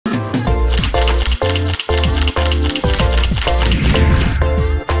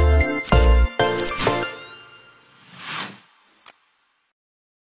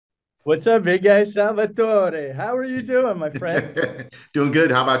What's up, big guy Salvatore? How are you doing, my friend? Doing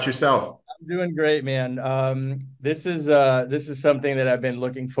good. How about yourself? I'm doing great, man. This is something that I've been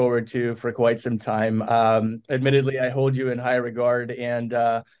looking forward to for quite some time. Admittedly, I hold you in high regard, and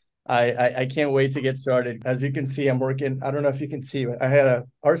I can't wait to get started. As you can see, I'm working. I don't know if you can see, but I had a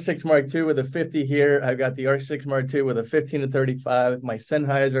R6 Mark II with a 50 here. I've got the R6 Mark II with a 15 to 35. My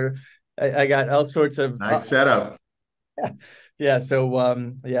Sennheiser. I got all sorts of Nice setup. yeah,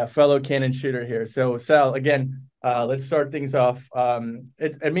 so yeah, fellow Canon shooter here. So Sal, again, let's start things off.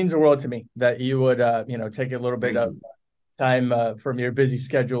 It means the world to me that you would take a little bit Thank of you. time from your busy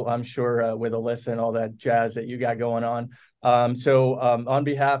schedule, I'm sure, with Alyssa and all that jazz that you got going on. On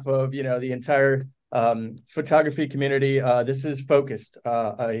behalf of the entire photography community, this is focused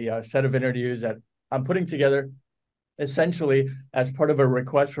a set of interviews that I'm putting together essentially as part of a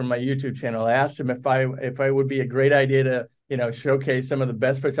request from my YouTube channel. I asked him if I would be a great idea to showcase some of the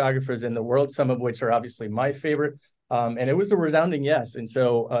best photographers in the world, some of which are obviously my favorite. And it was a resounding yes. And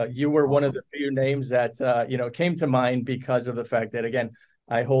so you were one of the Awesome. few names that came to mind because of the fact that again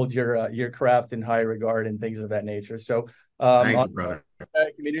I hold your craft in high regard and things of that nature. So Thank on you, brother.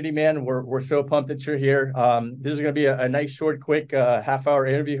 community man, we're so pumped that you're here. This is going to be a nice, short, quick half-hour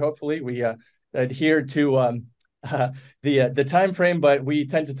interview. Hopefully, we adhere to the time frame, but we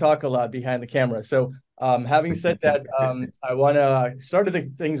tend to talk a lot behind the camera. So, having said that, I want to start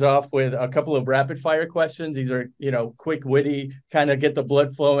things off with a couple of rapid fire questions. These are quick, witty, kind of get the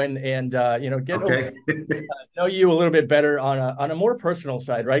blood flowing, and get a Okay. know you a little bit better on a more personal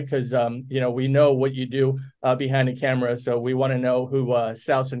side, right? Because we know what you do behind the camera, so we want to know who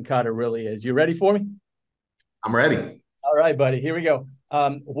Sal Cincotta really is. You ready for me? I'm ready. All right, buddy. Here we go.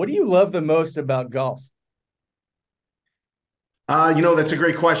 What do you love the most about golf? That's a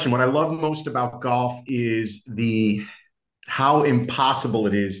great question. What I love most about golf is the how impossible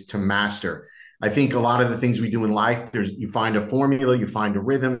it is to master. I think a lot of the things we do in life, you find a formula, you find a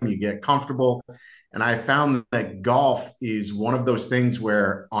rhythm, you get comfortable. And I found that golf is one of those things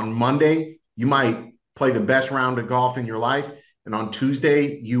where on Monday, you might play the best round of golf in your life. And on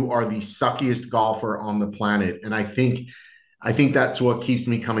Tuesday, you are the suckiest golfer on the planet. And I think that's what keeps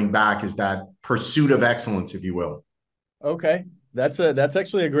me coming back is that pursuit of excellence, if you will. Okay, that's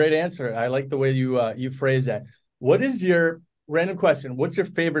actually a great answer. I like the way you phrase that. What is your random question? What's your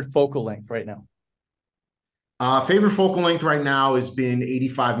favorite focal length right now? Favorite focal length right now has been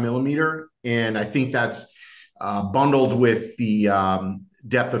 85 millimeter, and I think that's bundled with the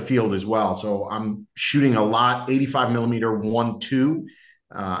depth of field as well. So I'm shooting a lot 85 millimeter 1.2,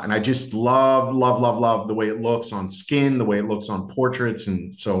 and I just love the way it looks on skin, the way it looks on portraits,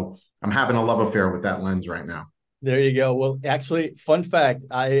 and so I'm having a love affair with that lens right now. There you go. Well, actually, fun fact,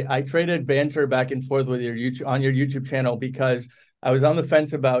 I traded banter back and forth with your YouTube channel because I was on the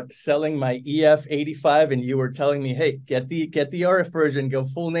fence about selling my EF 85 and you were telling me, "Hey, get the RF version, go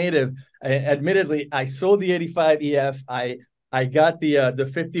full native." Admittedly, I sold the 85 EF. I got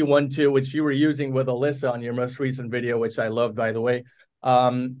the 51 too, which you were using with Alyssa on your most recent video, which I loved, by the way.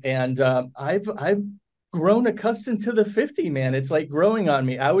 And I've grown accustomed to the 50, man. It's like growing on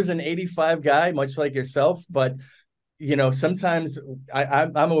me. I was an 85 guy, much like yourself, but sometimes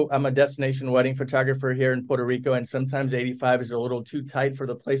I'm a destination wedding photographer here in Puerto Rico, and sometimes 85 is a little too tight for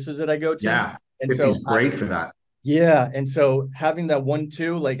the places that I go to. Yeah, And 50 so is great for that. yeah, and so having that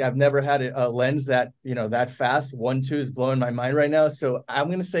 1.2, like I've never had a lens that that fast. 1.2 is blowing my mind right now. So I'm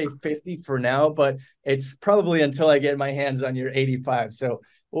gonna say 50 for now, but it's probably until I get my hands on your 85. So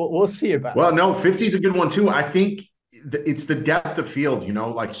we'll see about Well, that. no, 50 is a good one too. I think it's the depth of field,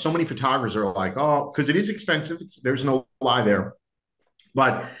 like so many photographers are like, oh, because it is expensive. There's no lie there.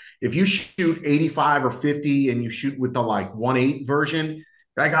 But if you shoot 85 or 50 and you shoot with the like 1.8 version,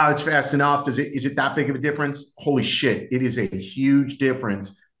 like, oh, it's fast enough. Is it that big of a difference? Holy shit. It is a huge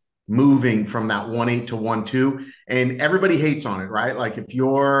difference moving from that 1.8 to 1.2. And everybody hates on it, right? Like if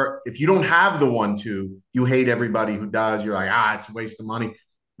you don't have the 1.2, you hate everybody who does. You're like, it's a waste of money.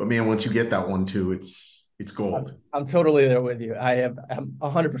 But man, once you get that 1.2, it's gold. I'm totally there with you. I'm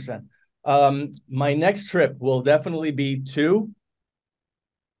 100%. My next trip will definitely be to.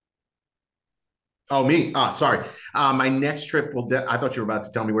 Oh, me. Sorry. My next trip I thought you were about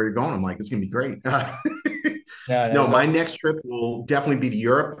to tell me where you're going. I'm like, it's gonna be great. No, No, no, my next trip will definitely be to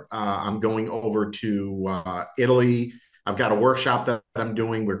Europe. I'm going over to Italy. I've got a workshop that I'm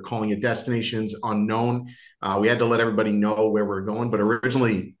doing. We're calling it Destinations Unknown. We had to let everybody know where we're going, but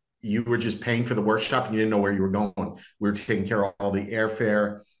originally you were just paying for the workshop and you didn't know where you were going. We were taking care of all the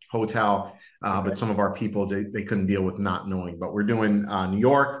airfare, hotel, okay. but some of our people they couldn't deal with not knowing. But we're doing New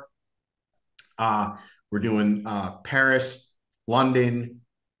York, uh, we're doing Paris, London,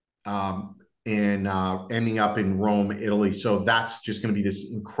 and ending up in Rome, Italy. So that's just going to be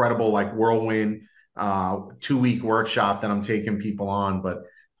this incredible, like, whirlwind 2 week workshop that I'm taking people on. But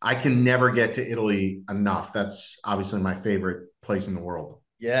I can never get to Italy enough. That's obviously my favorite place in the world.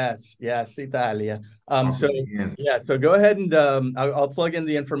 Yes, yes, Italia. Off So the hands. yeah, so go ahead and I'll plug in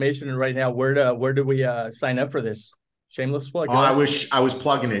the information right now. Where do we sign up for this? Shameless plug. Oh, Go I ahead. wish I was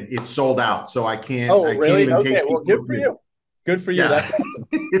plugging it. It's sold out, so Oh, I can't really? even Okay, take well, people good with for me. you. Good for you. Yeah, That's awesome.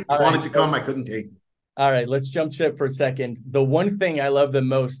 if All I right. wanted to So, come, I couldn't take it. all right, let's jump ship for a second. The one thing I love the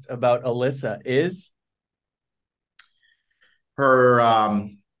most about Alyssa is Her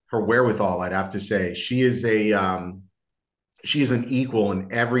her wherewithal, I'd have to say. She is an equal in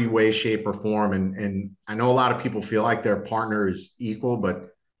every way, shape, or form. And I know a lot of people feel like their partner is equal, but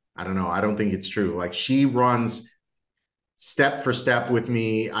I don't know. I don't think it's true. Like, she runs step for step with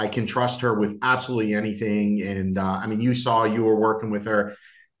me. I can trust her with absolutely anything. And I mean, you were working with her.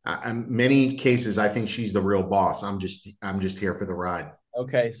 In many cases, I think she's the real boss. I'm just here for the ride.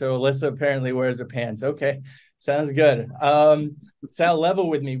 okay. So Alyssa apparently wears her pants. Okay, sounds good. Sal, level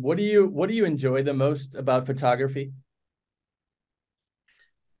with me. What do you enjoy the most about photography?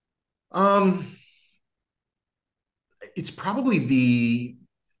 Um, it's probably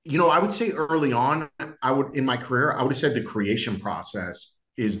I would say early on, I would in my career, I would have said the creation process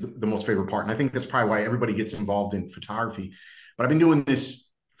is the most favorite part. And I think that's probably why everybody gets involved in photography. But I've been doing this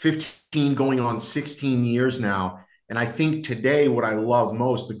 15 going on 16 years now. And I think today, what I love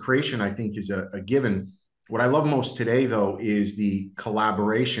most, the creation, I think, is a given. What I love most today, though, is the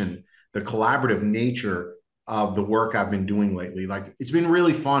collaboration, the collaborative nature of the work I've been doing lately. Like, it's been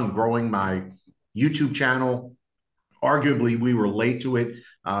really fun growing my YouTube channel. Arguably, we were late to it.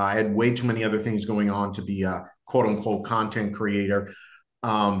 I had way too many other things going on to be a quote unquote content creator.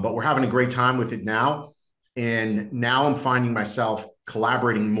 But we're having a great time with it now. And now I'm finding myself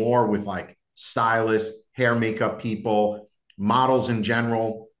collaborating more with, like, stylists, hair, makeup people, models in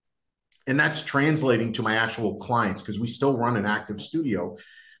general. And that's translating to my actual clients because we still run an active studio.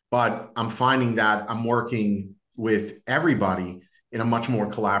 But I'm finding that I'm working with everybody in a much more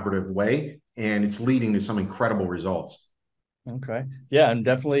collaborative way. And it's leading to some incredible results. Okay. Yeah, I'm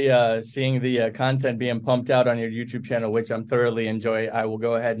definitely seeing the content being pumped out on your YouTube channel, which I'm thoroughly enjoy. I will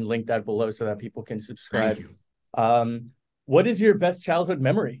go ahead and link that below so that people can Thank subscribe. you. Um, what is your best childhood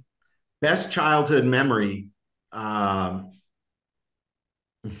memory? Best childhood memory. Um,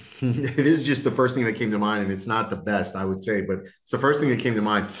 this is just the first thing that came to mind, and it's not the best, I would say, but it's the first thing that came to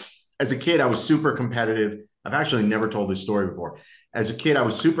mind. As a kid, I was super competitive. I've actually never told this story before. As a kid, I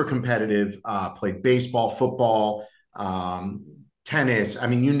was super competitive, played baseball, football, tennis. I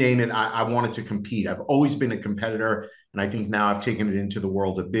mean, you name it, I wanted to compete. I've always been a competitor, and I think now I've taken it into the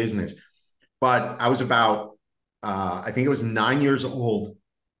world of business. But I was about, I think it was 9 years old,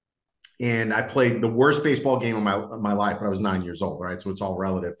 and I played the worst baseball game of my life, but I was 9 years old, right? So it's all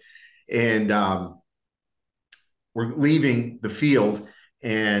relative. And we're leaving the field,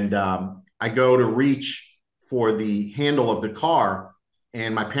 and I go to reach for the handle of the car,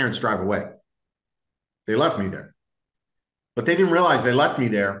 and my parents drive away. They left me there, but they didn't realize they left me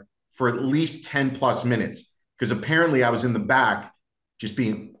there for at least 10 plus minutes because apparently I was in the back just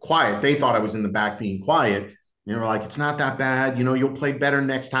being quiet. They thought I was in the back being quiet. You know, like, it's not that bad. You know, you'll play better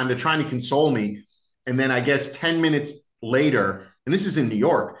next time. They're trying to console me. And then I guess 10 minutes later, and this is in New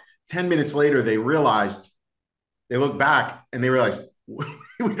York, 10 minutes later, they look back and they realized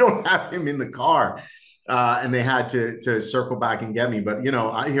we don't have him in the car. And they had to circle back and get me. But,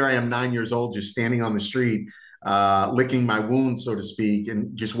 here I am, 9 years old, just standing on the street, licking my wound, so to speak,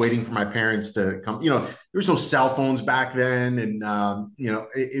 and just waiting for my parents to come. There was no cell phones back then. And,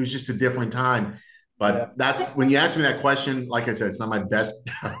 it was just a different time. Yeah, But that's when you ask me that question, like I said, it's not my best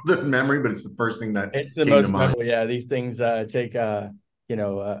childhood memory, but it's the first thing that it's the came to most mind. memorable. Yeah, these things take a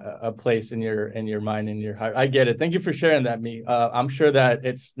place in your mind and your heart. I get it. Thank you for sharing that. Me, I'm sure that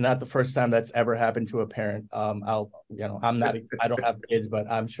it's not the first time that's ever happened to a parent. I don't have kids, but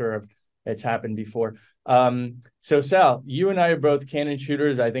I'm sure it's happened before. So Sal, you and I are both Canon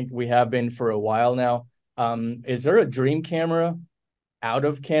shooters. I think we have been for a while now. Is there a dream camera out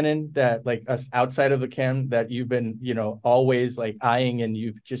of Canon that, like, us outside of the Canon, that you've been, always like eyeing and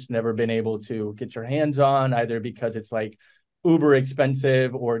you've just never been able to get your hands on, either because it's like uber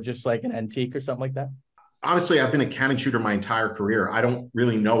expensive or just like an antique or something like that? Honestly, I've been a Canon shooter my entire career. I don't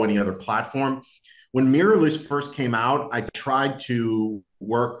really know any other platform. When mirrorless first came out, I tried to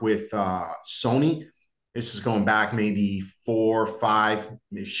work with Sony. This is going back maybe 4, 5,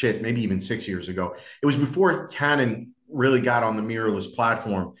 shit, maybe even 6 years ago. It was before Canon really got on the mirrorless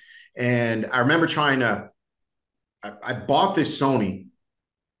platform. And I remember I bought this Sony,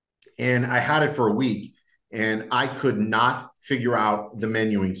 and I had it for a week, and I could not figure out the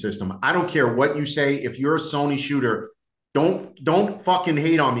menuing system. I don't care what you say. If you're a Sony shooter, don't fucking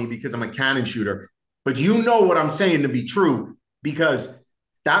hate on me because I'm a Canon shooter, but you know what I'm saying to be true, because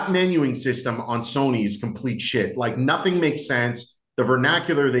that menuing system on Sony is complete shit. Like, nothing makes sense. The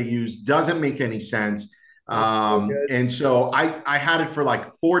vernacular they use doesn't make any sense. It's so good. And so I had it for like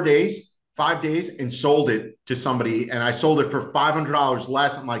 4 days, 5 days, and sold it to somebody. And I sold it for $500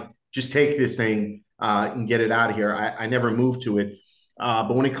 less. I'm like, just take this thing and get it out of here. I never moved to it.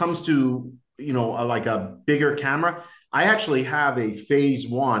 But when it comes to, like a bigger camera, I actually have a phase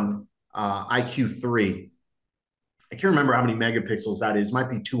one IQ3. I can't remember how many megapixels that is. It might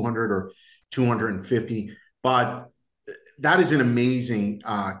be 200 or 250, but that is an amazing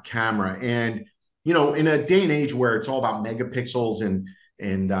camera. And, in a day and age where it's all about megapixels and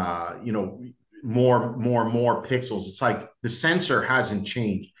more pixels, it's like the sensor hasn't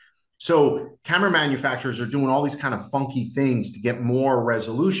changed. So camera manufacturers are doing all these kind of funky things to get more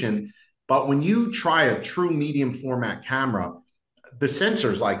resolution. But when you try a true medium format camera, the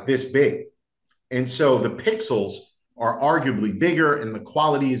sensor's like this big. And so the pixels are arguably bigger and the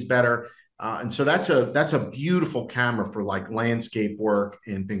quality is better. And so that's a beautiful camera for like landscape work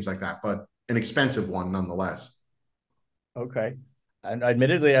and things like that, but an expensive one nonetheless. Okay. And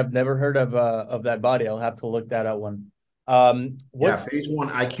admittedly, I've never heard of that body. I'll have to look that up one. Yeah, What's phase one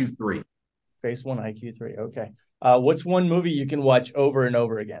IQ3. Phase One IQ3? Okay. What's one movie you can watch over and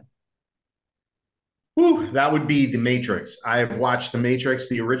over again? Whew, that would be The Matrix. I have watched The Matrix,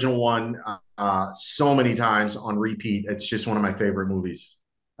 the original one, so many times on repeat. It's just one of my favorite movies.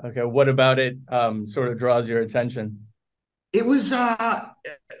 Okay. What about it sort of draws your attention? It was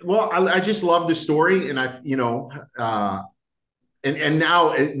well, I just love the story, and and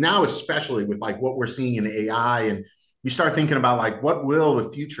now especially with like what we're seeing in AI, and you start thinking about like what will the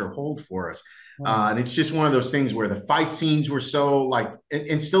future hold for us. And it's just one of those things where the fight scenes were so like,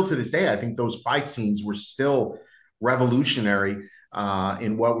 and still to this day I think those fight scenes were still revolutionary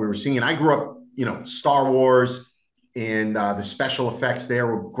in what we were seeing. I grew up, Star Wars, and the special effects there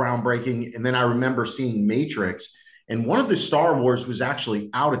were groundbreaking. And then I remember seeing Matrix, and one of the Star Wars was actually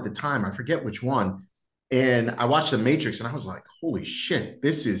out at the time, I forget which one, and I watched The Matrix, and I was like, "Holy shit,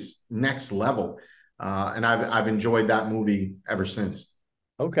 this is next level!" And I've enjoyed that movie ever since.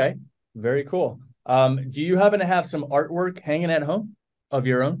 Okay. Very cool. Do you happen to have some artwork hanging at home of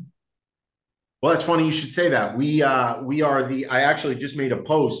your own? Well, it's funny you should say that. We are the. I actually just made a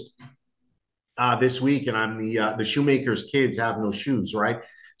post this week, and I'm the shoemaker's kids have no shoes, right?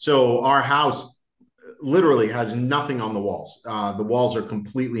 So our house literally has nothing on the walls. The walls are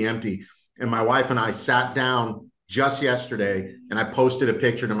completely empty. And my wife and I sat down just yesterday, and I posted a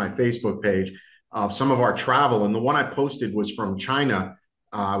picture to my Facebook page of some of our travel. And the one I posted was from China.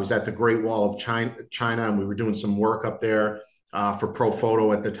 I was at the Great Wall of China, and we were doing some work up there for Pro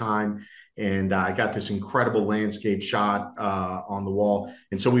Photo at the time. And I got this incredible landscape shot on the wall.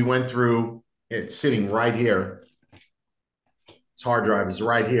 And so we went through, it's sitting right here. This hard drive is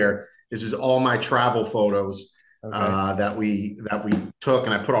right here. This is all my travel photos that we took,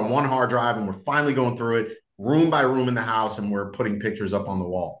 and I put on one hard drive, and we're finally going through it room by room in the house, and we're putting pictures up on the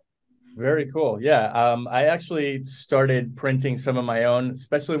wall. Very cool. Yeah. I actually started printing some of my own,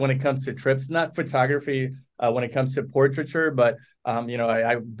 especially when it comes to trips, not photography, when it comes to portraiture, but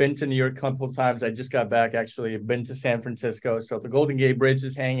I've been to New York a couple of times. I just got back, actually. I've been to San Francisco. So the Golden Gate Bridge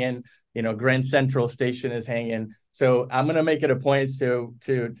is hanging, Grand Central Station is hanging. So I'm gonna make it a point to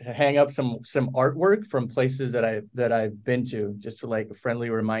hang up some artwork from places that I've been to, just to like a friendly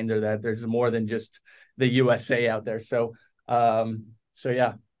reminder that there's more than just the USA out there. So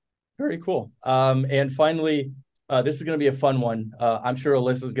yeah. Very cool. And finally, this is going to be a fun one. I'm sure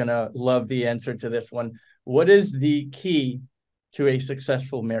Alyssa's going to love the answer to this one. What is the key to a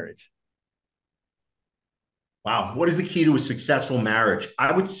successful marriage? Wow. What is the key to a successful marriage?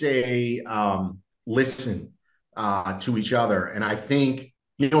 I would say listen to each other. And I think,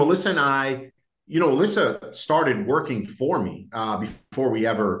 Alyssa and I, Alyssa started working for me before we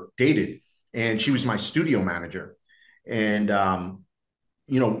ever dated. And she was my studio manager. And,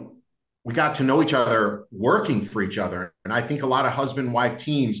 we got to know each other working for each other. And I think a lot of husband wife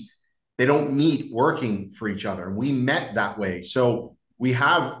teams, they don't meet working for each other. We met that way. So we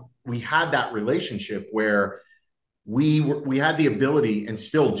had that relationship where we had the ability, and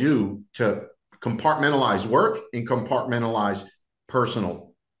still do, to compartmentalize work and compartmentalize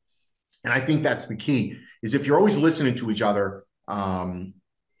personal. And I think that's the key, is if you're always listening to each other,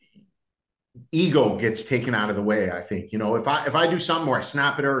 ego gets taken out of the way. I think, if I do something where I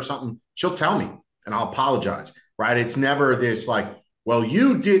snap at her or something, she'll tell me and I'll apologize. Right. It's never this like, well,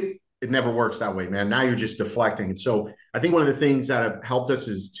 you did. it never works that way, man. Now you're just deflecting. And so I think one of the things that have helped us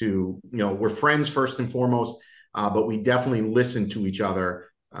is to, we're friends first and foremost, but we definitely listen to each other.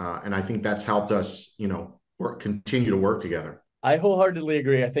 And I think that's helped us, continue to work together. I wholeheartedly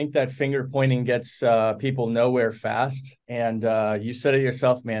agree. I think that finger pointing gets people nowhere fast. And you said it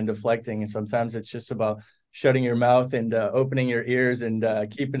yourself, man, deflecting. And sometimes it's just about shutting your mouth and opening your ears and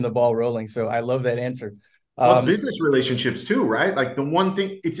keeping the ball rolling. So I love that answer. Well, it's business relationships too, right? Like the one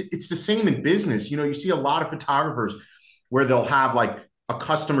thing, it's the same in business. You see a lot of photographers where they'll have like a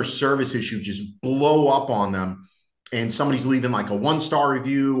customer service issue just blow up on them, and somebody's leaving like a 1-star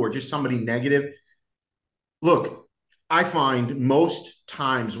review or just somebody negative. Look, I find most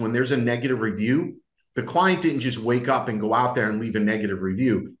times when there's a negative review, the client didn't just wake up and go out there and leave a negative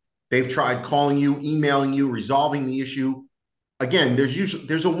review. They've tried calling you, emailing you, resolving the issue. Again,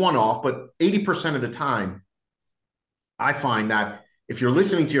 there's a one-off, but 80% of the time, I find that if you're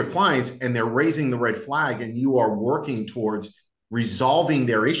listening to your clients and they're raising the red flag and you are working towards resolving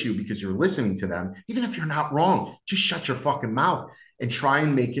their issue because you're listening to them, even if you're not wrong, just shut your fucking mouth and try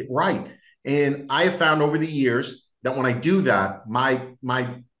and make it right. And I have found over the years that when I do that, my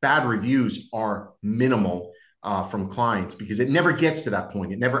bad reviews are minimal from clients because it never gets to that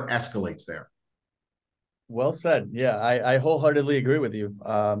point. It never escalates there. Well said. Yeah, I wholeheartedly agree with you.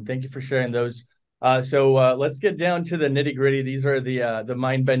 Thank you for sharing those. So let's get down to the nitty gritty. These are the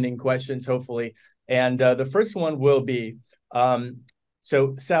mind bending questions, hopefully. And the first one will be,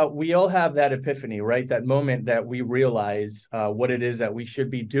 so Sal, we all have that epiphany, right? That moment that we realize what it is that we should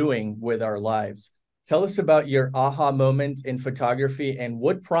be doing with our lives. Tell us about your aha moment in photography and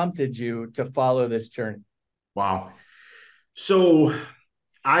what prompted you to follow this journey. Wow. So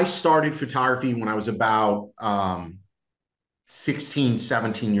I started photography when I was about 16,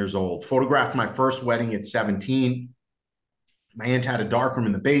 17 years old. Photographed my first wedding at 17. My aunt had a darkroom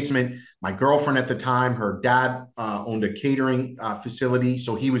in the basement. My girlfriend at the time, her dad owned a catering facility.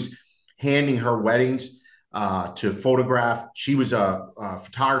 So he was handing her weddings to photograph. She was a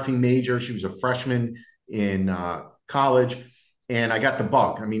photography major. She was a freshman in college. And I got the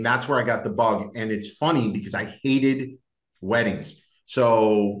bug. I mean, that's where I got the bug. And it's funny because I hated weddings.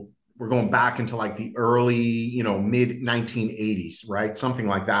 So we're going back into like the early, mid 1980s, right? Something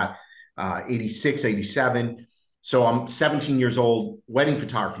like that, 86, 87. So I'm 17 years old. Wedding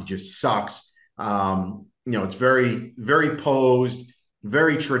photography just sucks. It's very, very posed,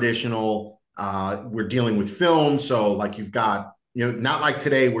 very traditional. We're dealing with film. So like you've got, not like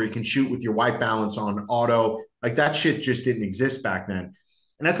today where you can shoot with your white balance on auto. Like that shit just didn't exist back then.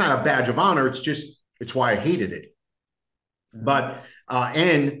 And that's not a badge of honor. It's why I hated it. But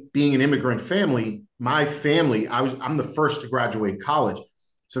and being an immigrant family, my family, I'm the first to graduate college.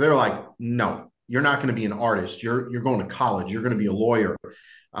 So they were like, no, you're not going to be an artist. You're going to college. You're going to be a lawyer.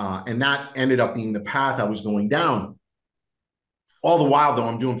 And that ended up being the path I was going down. All the while, though,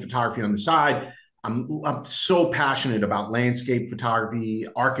 I'm doing photography on the side. I'm so passionate about landscape photography,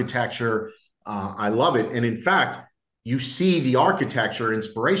 architecture. I love it. And in fact, you see the architecture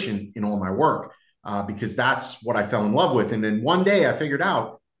inspiration in all my work. Because that's what I fell in love with. And then one day I figured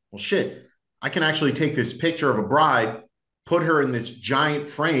out, well, shit, I can actually take this picture of a bride, put her in this giant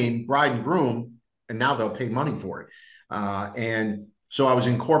frame, bride and groom, and now they'll pay money for it. And so I was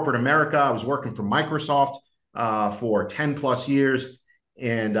in corporate America. I was working for Microsoft for 10 plus years.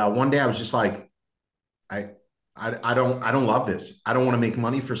 And one day I was just like, I don't love this. I don't want to make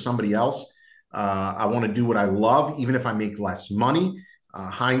money for somebody else. I want to do what I love, even if I make less money.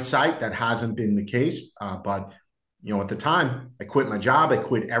 Hindsight, that hasn't been the case. But, at the time, I quit my job. I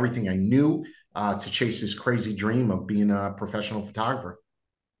quit everything I knew to chase this crazy dream of being a professional photographer.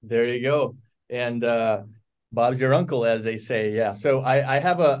 There you go. And Bob's your uncle, as they say. Yeah. So I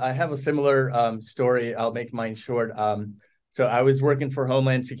have a similar story. I'll make mine short. So I was working for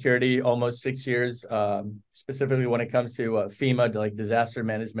Homeland Security almost 6 years, specifically when it comes to FEMA, like disaster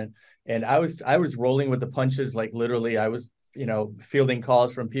management. And I was rolling with the punches. Like literally, I was fielding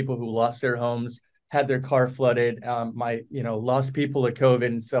calls from people who lost their homes, had their car flooded, lost people to COVID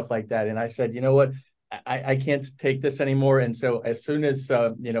and stuff like that. And I said, you know what, I can't take this anymore. And so as soon as,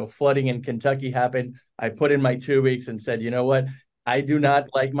 flooding in Kentucky happened, I put in my 2 weeks and said, you know what, I do not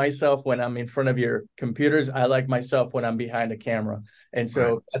like myself when I'm in front of your computers. I like myself when I'm behind a camera. And so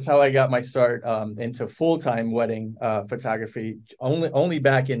Right. that's how I got my start into full-time wedding photography only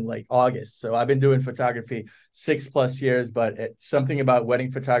back in like August. So I've been doing photography 6+ years, but something about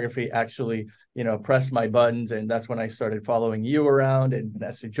wedding photography actually, pressed my buttons. And that's when I started following you around and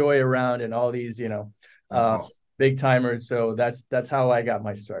Vanessa Joy around and all these, That's awesome. big timers. So that's how I got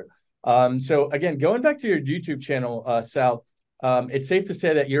my start. So again, going back to your YouTube channel, Sal, it's safe to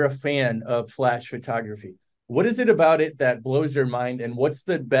say that you're a fan of flash photography. What is it about it that blows your mind, and what's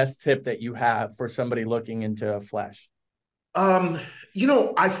the best tip that you have for somebody looking into a flash? Um,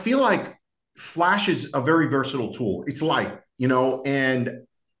 I feel like Flash is a very versatile tool. It's light, and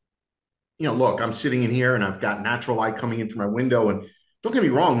look, I'm sitting in here and I've got natural light coming in through my window. And don't get me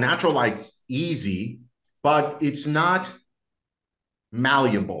wrong, natural light's easy, but it's not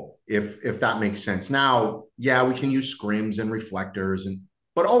malleable, if that makes sense. Now, yeah, we can use scrims and reflectors,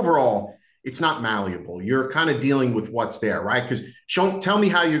 but overall, it's not malleable. You're kind of dealing with what's there, right? Because tell me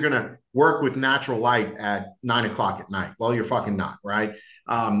how you're gonna work with natural light at 9 o'clock at night. Well, you're fucking not, right?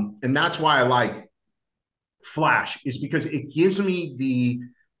 And that's why I like Flash, is because it gives me the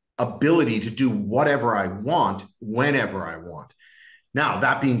ability to do whatever I want whenever I want. Now,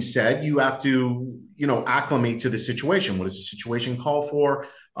 that being said, you have to, acclimate to the situation. What does the situation call for?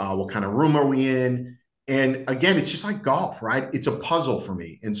 What kind of room are we in? And again, it's just like golf, right? It's a puzzle for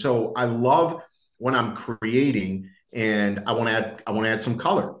me. And so I love when I'm creating and I want to add some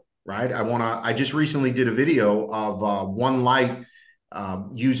color, right? I just recently did a video of one light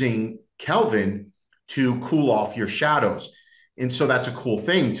using Kelvin to cool off your shadows. And so that's a cool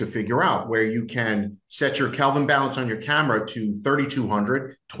thing to figure out, where you can set your Kelvin balance on your camera to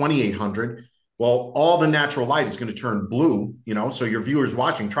 3200, 2800. Well, all the natural light is going to turn blue, so your viewers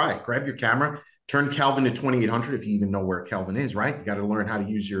watching, try it. Grab your camera, turn Kelvin to 2800, if you even know where Kelvin is, right? You got to learn how to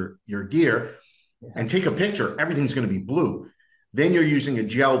use your gear, and take a picture. Everything's going to be blue. Then you're using a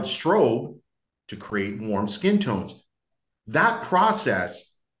gelled strobe to create warm skin tones. That process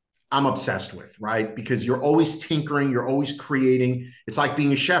I'm obsessed with, right? Because you're always tinkering, you're always creating. It's like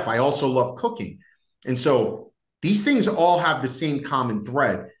being a chef. I also love cooking. And so these things all have the same common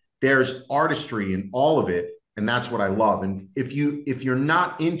thread. There's artistry in all of it, and that's what I love. And if you're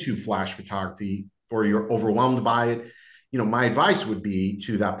not into flash photography, or you're overwhelmed by it, my advice would be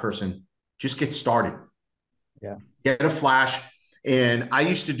to that person, just get started. Yeah. Get a flash. And I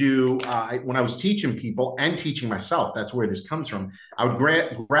used to do, when I was teaching people and teaching myself, that's where this comes from. I would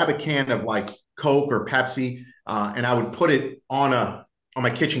grab a can of like Coke or Pepsi, and I would put it on my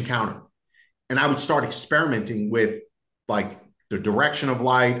kitchen counter. And I would start experimenting with like the direction of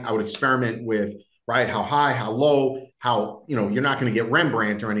light. I would experiment with, right, how high, how low, how, you're not going to get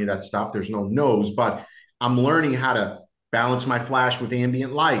Rembrandt or any of that stuff. There's no nose, but I'm learning how to balance my flash with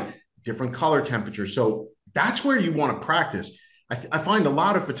ambient light, different color temperatures. So that's where you want to practice. I find a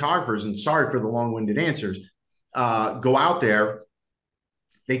lot of photographers, and sorry for the long-winded answers, go out there,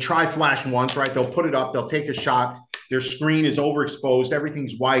 they try flash once, right? They'll put it up, they'll take a shot, their screen is overexposed,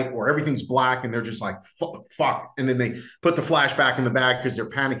 everything's white or everything's black, and they're just like, fuck. And then they put the flash back in the bag because they're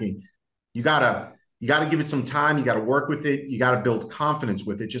panicking. You gotta give it some time, you gotta work with it, you gotta build confidence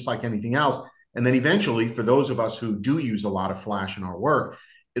with it, just like anything else. And then eventually, for those of us who do use a lot of flash in our work,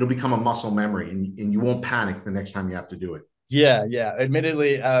 it'll become a muscle memory, and you won't panic the next time you have to do it. Yeah, yeah.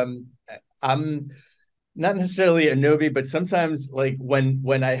 Admittedly, I'm not necessarily a newbie, but sometimes like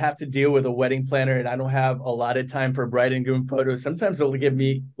when I have to deal with a wedding planner and I don't have a lot of time for bride and groom photos, sometimes it'll give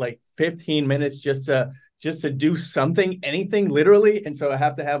me like 15 minutes just to do something, anything literally. And so I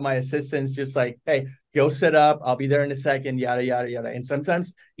have to have my assistants just like, hey, go set up. I'll be there in a second, yada, yada, yada. And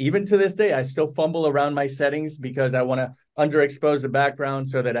sometimes even to this day, I still fumble around my settings because I want to underexpose the background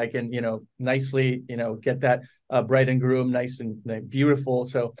so that I can, nicely, get that bride and groom nice and beautiful.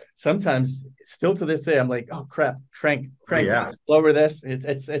 So sometimes still to this day, I'm like, oh crap, crank, Yeah. lower this.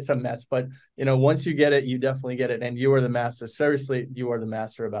 It's a mess. But, once you get it, you definitely get it. And you are the master. Seriously, you are the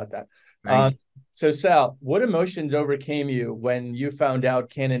master about that. So Sal, what emotions overcame you when you found out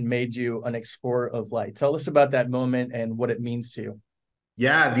Canon made you an Explorer of Light? Tell us about that moment and what it means to you.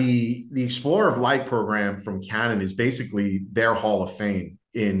 Yeah, the Explorer of Light program from Canon is basically their Hall of Fame,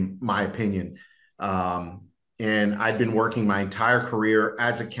 in my opinion. And I'd been working my entire career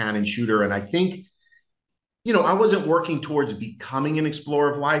as a Canon shooter, and I think, I wasn't working towards becoming an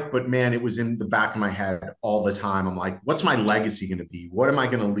Explorer of Light, but man, it was in the back of my head all the time. I'm like, what's my legacy going to be? What am I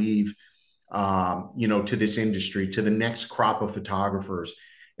going to leave, to this industry, to the next crop of photographers?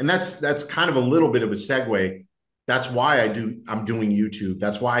 And that's kind of a little bit of a segue. That's why I'm doing YouTube.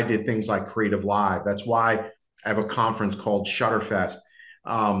 That's why I did things like Creative Live. That's why I have a conference called Shutterfest,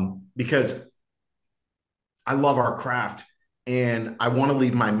 because I love our craft and I want to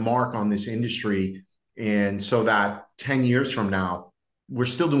leave my mark on this industry. And so that 10 years from now, we're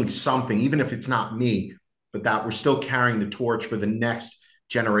still doing something, even if it's not me, but that we're still carrying the torch for the next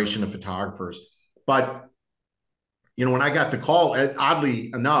generation of photographers. But, when I got the call,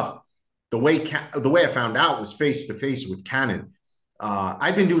 oddly enough, the way I found out was face to face with Canon.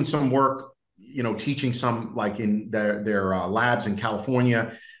 I'd been doing some work, teaching some like in their labs in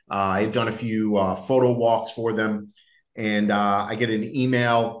California. I had done a few photo walks for them. And I get an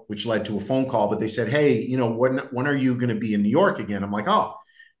email, which led to a phone call, but they said, hey, when are you going to be in New York again? I'm like, oh,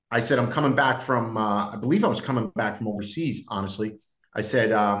 I said, I'm coming back from, I believe I was coming back from overseas, honestly. I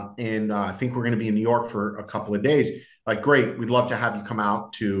said, and I think we're going to be in New York for a couple of days. Like, great. We'd love to have you come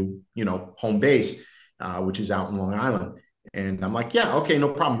out to, home base, which is out in Long Island. And I'm like, yeah, okay, no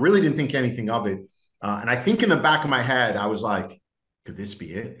problem. Really didn't think anything of it. And I think in the back of my head, I was like, could this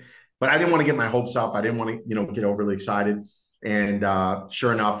be it? But I didn't want to get my hopes up. I didn't want to, get overly excited. And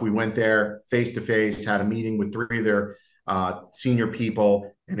sure enough, we went there face to face, had a meeting with three of their senior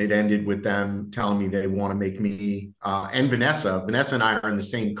people, and it ended with them telling me they want to make me and Vanessa. Vanessa and I are in the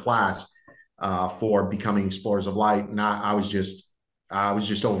same class for becoming Explorers of Light, and I was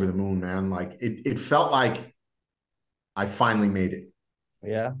just over the moon, man. Like it felt like I finally made it.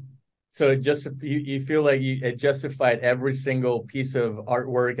 Yeah. So it just you feel like it justified every single piece of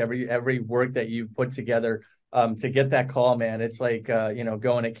artwork, every work that you put together to get that call, man. It's like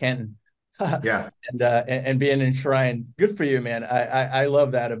going to Canton Yeah. and being enshrined. Good for you, man. I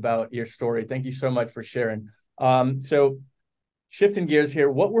love that about your story. Thank you so much for sharing. So shifting gears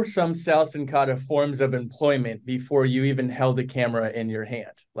here, what were some Sal Cincotta forms of employment before you even held a camera in your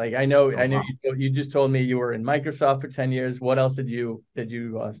hand? Like I know Wow. you just told me you were in Microsoft for 10 years. What else did you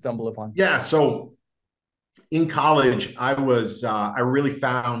stumble upon? Yeah. So in college, I really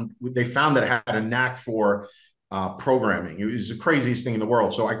they found that I had a knack for programming. It was the craziest thing in the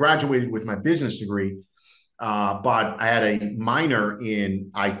world. So I graduated with my business degree, but I had a minor in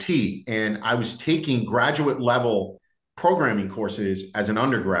IT, and I was taking graduate level programming courses as an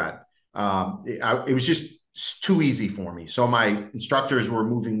undergrad. It was just too easy for me. So my instructors were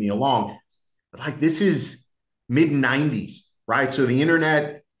moving me along. Like this is mid 90s, right? So the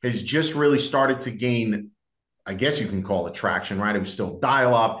internet has just really started to gain, I guess you can call it traction, right? It was still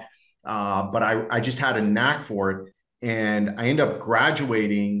dial up, but I just had a knack for it. And I ended up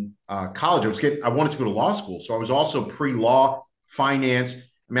graduating college. I wanted to go to law school. So I was also pre-law, finance.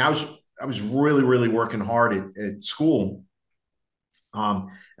 I mean, I was really, really working hard at school. I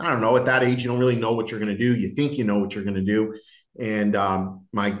don't know, at that age, you don't really know what you're going to do. You think you know what you're going to do. And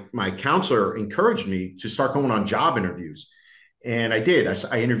my counselor encouraged me to start going on job interviews. And I did.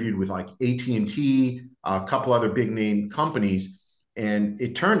 I interviewed with like AT&T, a couple other big name companies. And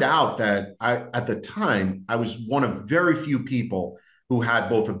it turned out that at the time, I was one of very few people who had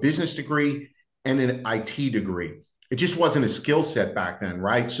both a business degree and an IT degree. It just wasn't a skill set back then,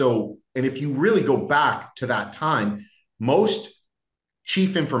 right? So, and if you really go back to that time, most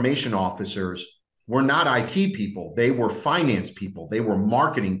chief information officers were not IT people. They were finance people. They were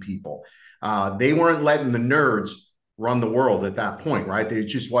marketing people. They weren't letting the nerds run the world at that point, right? It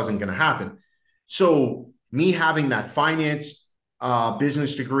just wasn't going to happen. So me having that finance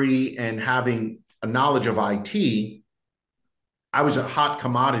business degree and having a knowledge of IT, I was a hot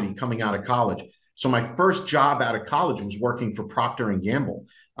commodity coming out of college. So my first job out of college was working for Procter and Gamble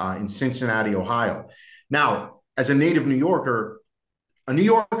in Cincinnati, Ohio. Now, as a native New Yorker, a New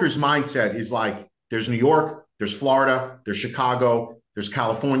Yorker's mindset is like, there's New York, there's Florida, there's Chicago, there's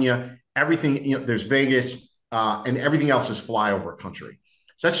California, everything, there's Vegas, and everything else is flyover country.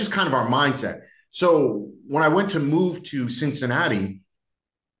 So that's just kind of our mindset. So when I went to move to Cincinnati,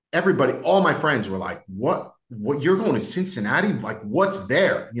 everybody, all my friends were like, what you're going to Cincinnati? Like, what's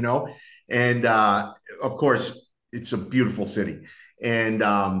there, And of course, it's a beautiful city. And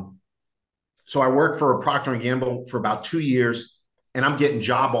so I worked for Procter and Gamble for about 2 years, and I'm getting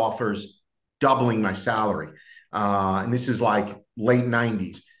job offers doubling my salary. And this is like late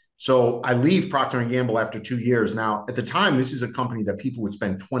 90s. So I leave Procter and Gamble after 2 years. Now, at the time, this is a company that people would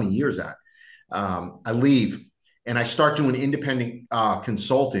spend 20 years at. I leave and I start doing independent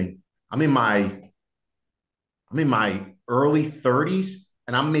consulting. I'm in my early 30s,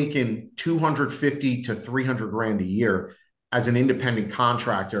 and I'm making 250 to 300 grand a year as an independent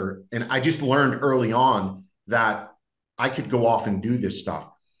contractor. And I just learned early on that I could go off and do this stuff.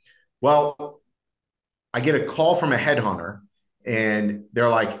 Well, I get a call from a headhunter, and they're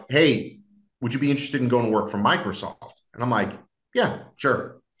like, hey, would you be interested in going to work for Microsoft? And I'm like, yeah,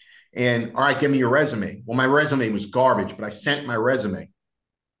 sure. And all right, give me your resume. Well, my resume was garbage, but I sent my resume.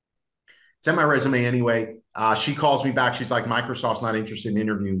 Sent my resume anyway. She calls me back. She's like, Microsoft's not interested in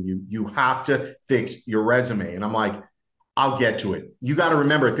interviewing you. You have to fix your resume. And I'm like, I'll get to it. You got to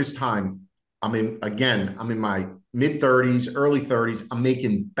remember, at this time, I'm in my mid 30s, early 30s. I'm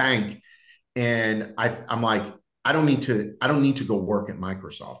making bank. And I'm like, I don't need to go work at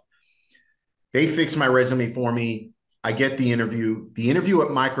Microsoft. They fix my resume for me. I get the interview. The interview at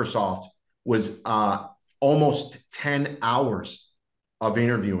Microsoft was almost 10 hours of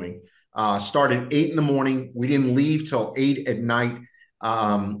interviewing. Started 8 in the morning. We didn't leave till 8 at night.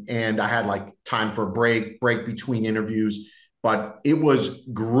 And I had like time for a break between interviews, but it was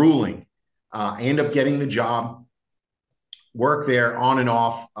grueling. I ended up getting the job, worked there on and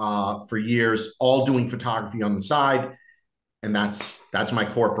off for years, all doing photography on the side. And that's my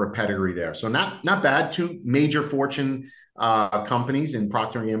corporate pedigree there. So not bad. Two major Fortune companies in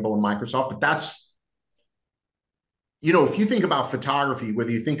Procter & Gamble and Microsoft. But that's, if you think about photography,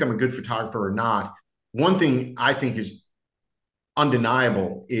 whether you think I'm a good photographer or not, one thing I think is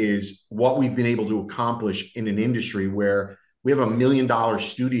undeniable is what we've been able to accomplish in an industry where we have $1 million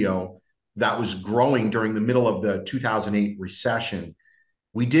studio that was growing during the middle of the 2008 recession.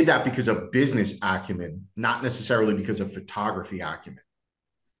 We did that because of business acumen, not necessarily because of photography acumen.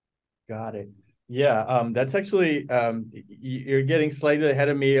 Got it. Yeah, that's actually, you're getting slightly ahead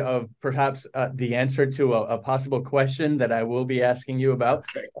of me of perhaps the answer to a possible question that I will be asking you about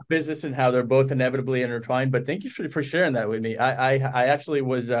business and how they're both inevitably intertwined. But thank you for sharing that with me. I actually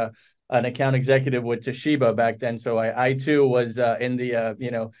was an account executive with Toshiba back then, so I too was in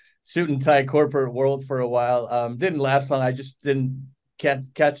the suit and tie corporate world for a while. Didn't last long. I just didn't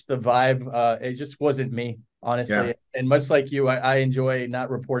catch the vibe. It just wasn't me, honestly. Yeah. And much like you, I enjoy not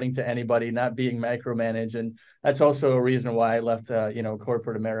reporting to anybody, not being micromanaged. And that's also a reason why I left,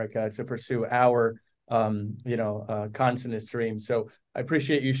 corporate America to pursue our, consonant dream. So I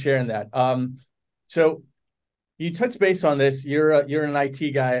appreciate you sharing that. So you touched base on this. You're an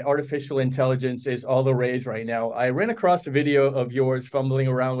IT guy. Artificial intelligence is all the rage right now. I ran across a video of yours fumbling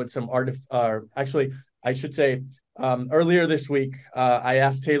around with some actually, I should say, earlier this week, I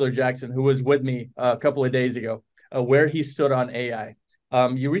asked Taylor Jackson, who was with me a couple of days ago, where he stood on AI.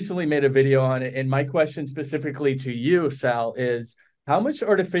 You recently made a video on it, and my question specifically to you, Sal, is how much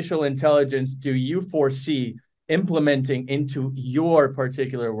artificial intelligence do you foresee implementing into your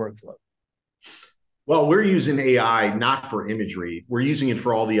particular workflow? Well, we're using AI not for imagery. We're using it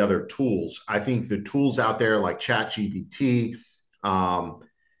for all the other tools. I think the tools out there like ChatGPT,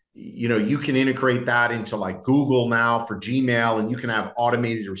 you can integrate that into like Google now for Gmail, and you can have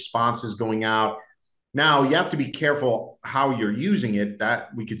automated responses going out. Now, you have to be careful how you're using it.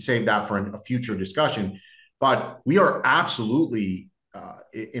 That we could save that for a future discussion. But we are absolutely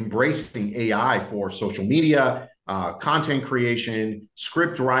embracing AI for social media, content creation,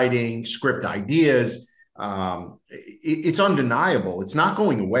 script writing, script ideas. It's undeniable. It's not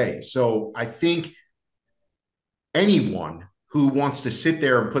going away. So I think anyone who wants to sit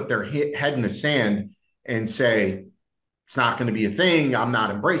there and put their head in the sand and say, it's not going to be a thing, I'm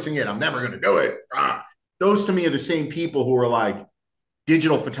not embracing it, I'm never going to do it. Those to me are the same people who are like,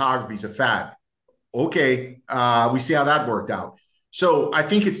 digital photography is a fad. Okay, we see how that worked out. So I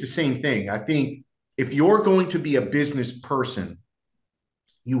think it's the same thing. I think if you're going to be a business person,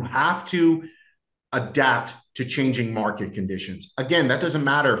 you have to adapt to changing market conditions. Again, that doesn't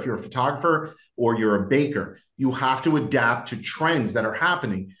matter if you're a photographer or you're a baker. You have to adapt to trends that are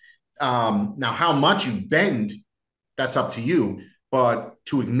happening. Now, how much you bend, that's up to you. But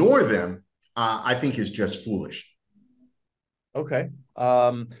to ignore them, I think is just foolish. Okay.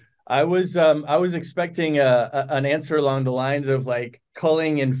 I was expecting an answer along the lines of like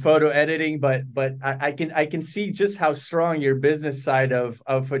culling and photo editing, but I can see just how strong your business side of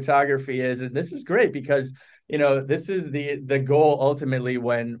photography is, and this is great because this is the goal ultimately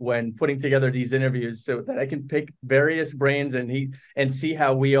when putting together these interviews, so that I can pick various brains and see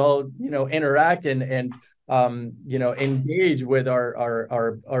how we all interact and engage with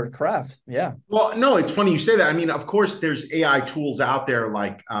our craft. Yeah. Well, no, it's funny you say that. I mean, of course, there's AI tools out there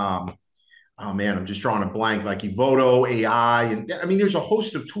like, oh man, I'm just drawing a blank, like Evoto AI. And I mean, there's a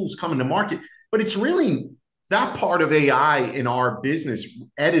host of tools coming to market, but it's really that part of AI in our business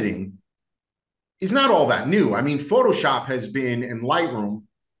editing is not all that new. I mean, Photoshop has been and Lightroom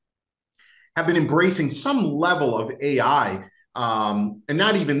have been embracing some level of AI, and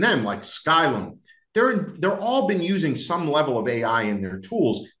not even them, like Skylum. They're all been using some level of AI in their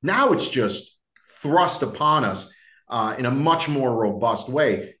tools. Now it's just thrust upon us in a much more robust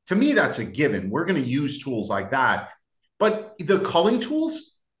way. To me, that's a given. We're going to use tools like that. But the culling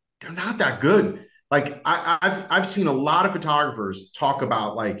tools, they're not that good. Like I've seen a lot of photographers talk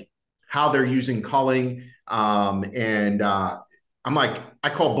about like how they're using culling, and I'm like, I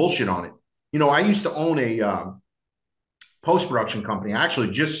call bullshit on it. I used to own a post-production company. I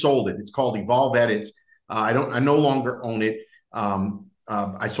actually just sold it. It's called Evolve Edits. I no longer own it.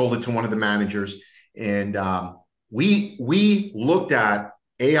 I sold it to one of the managers, and we looked at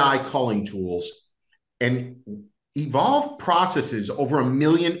AI culling tools, and Evolve processes over 1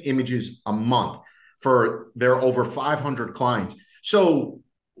 million images a month for their over 500 clients. So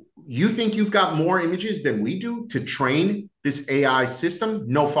you think you've got more images than we do to train this AI system?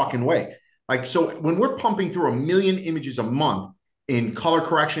 No fucking way. Like, so when we're pumping through 1 million images a month in color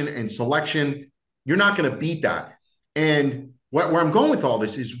correction and selection, you're not going to beat that. And where I'm going with all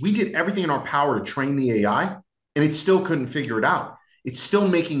this is we did everything in our power to train the AI, and it still couldn't figure it out. It's still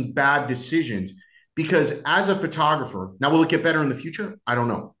making bad decisions because as a photographer, now will it get better in the future? I don't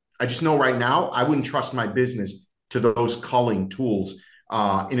know. I just know right now I wouldn't trust my business to those culling tools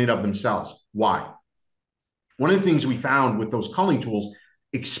in and of themselves. Why? One of the things we found with those culling tools,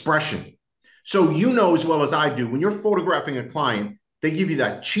 expression. So you know as well as I do, when you're photographing a client, they give you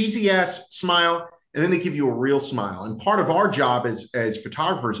that cheesy ass smile, and then they give you a real smile. And part of our job as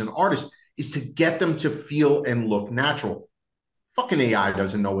photographers and artists is to get them to feel and look natural. Fucking AI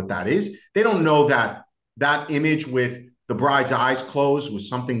doesn't know what that is. They don't know that that image with the bride's eyes closed was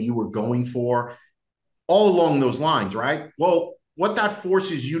something you were going for, all along those lines, right? Well, what that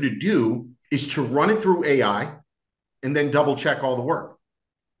forces you to do is to run it through AI and then double check all the work.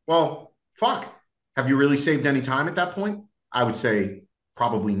 Well, fuck. Have you really saved any time at that point? I would say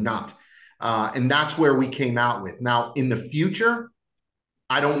probably not. And that's where we came out with. Now, in the future,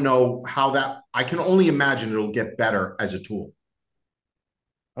 I don't know how that, I can only imagine it'll get better as a tool.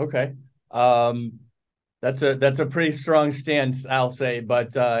 Okay. That's a pretty strong stance, I'll say.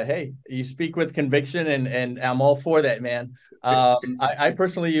 But hey, you speak with conviction, and I'm all for that, man. I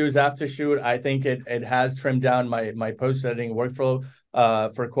personally use Aftershoot. I think it has trimmed down my post editing workflow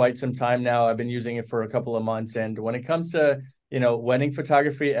for quite some time now. I've been using it for a couple of months, and when it comes to wedding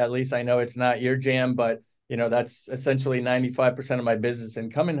photography, at least I know it's not your jam, but that's essentially 95% of my business.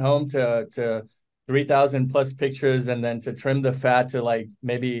 And coming home to 3,000 plus pictures, and then to trim the fat to like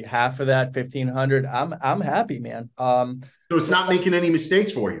maybe half of that, 1,500. I'm happy, man. So it's not making any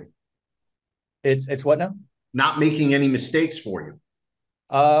mistakes for you. It's what now? Not making any mistakes for you.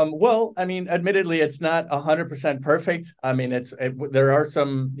 Well, I mean, admittedly, it's not 100% perfect. I mean, there are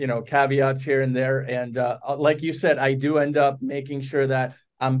some caveats here and there, and like you said, I do end up making sure that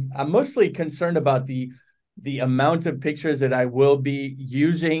I'm mostly concerned about the amount of pictures that I will be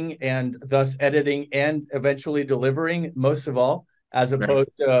using and thus editing and eventually delivering, most of all, as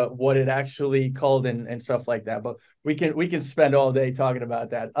opposed to what it actually called and stuff like that. But we can spend all day talking about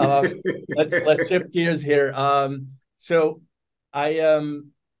that. Let's shift gears here. So I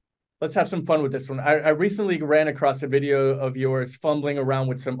let's have some fun with this one. I recently ran across a video of yours fumbling around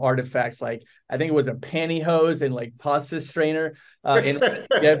with some artifacts, like I think it was a pantyhose and like pasta strainer, and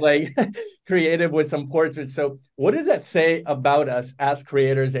get like creative with some portraits. So what does that say about us as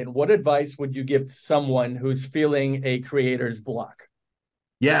creators, and what advice would you give to someone who's feeling a creator's block?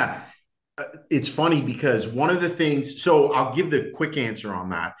 Yeah, it's funny because one of the things, so I'll give the quick answer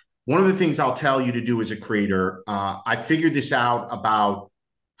on that. One of the things I'll tell you to do as a creator, I figured this out about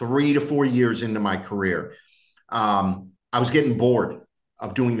 3 to 4 years into my career. I was getting bored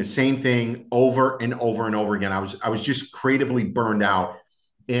of doing the same thing over and over and over again. I was just creatively burned out.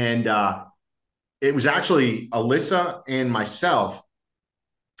 And it was actually Alyssa and myself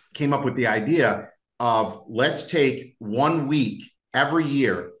came up with the idea of let's take 1 week every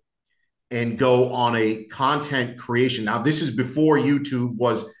year and go on a content creation. Now, this is before YouTube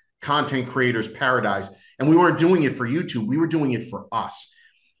was content creators paradise. And we weren't doing it for YouTube. We were doing it for us.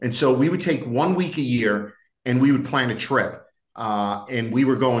 And so we would take 1 week a year and we would plan a trip. And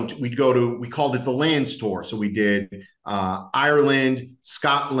we'd go to, we called it the Lands Tour. So we did Ireland,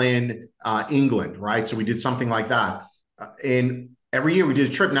 Scotland, England, right? So we did something like that. And every year we did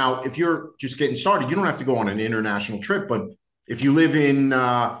a trip. Now, if you're just getting started, you don't have to go on an international trip. But if you live in,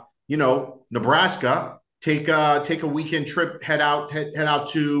 Nebraska, take a weekend trip, head out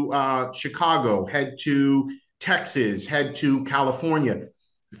to Chicago, head to Texas, head to California.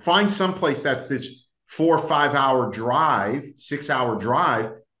 Find someplace that's this 4 or 5 hour drive, 6 hour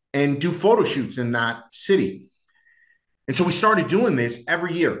drive, and do photo shoots in that city. And so we started doing this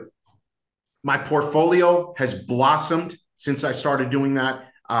every year. My portfolio has blossomed since I started doing that.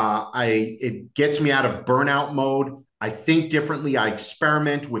 It gets me out of burnout mode. I think differently. I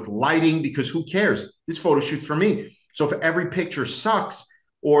experiment with lighting because who cares? This photo shoot's for me. So if every picture sucks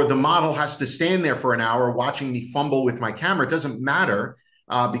or the model has to stand there for an hour watching me fumble with my camera, it doesn't matter.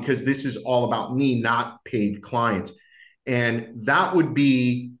 Because this is all about me, not paid clients. And that would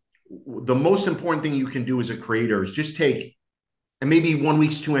be the most important thing you can do as a creator is just take, and maybe 1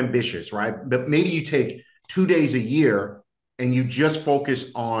 week's too ambitious, right? But maybe you take 2 days a year and you just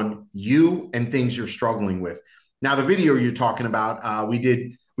focus on you and things you're struggling with. Now, the video you're talking about,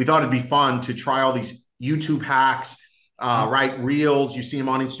 we thought it'd be fun to try all these YouTube hacks, right? Reels, you see them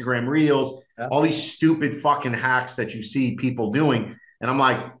on Instagram Reels, Yeah. all these stupid fucking hacks that you see people doing. And I'm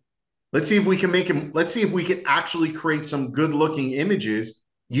like, let's see if we can make him, let's see if we can actually create some good looking images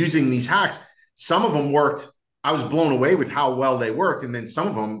using these hacks. Some of them worked. I was blown away with how well they worked. And then some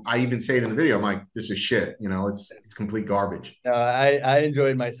of them, I even say it in the video, I'm like, this is shit. You know, it's complete garbage. No, I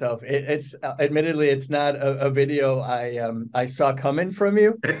enjoyed myself. It's admittedly it's not a video I saw coming from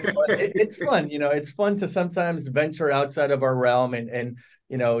you, but it's fun. You know, it's fun to sometimes venture outside of our realm and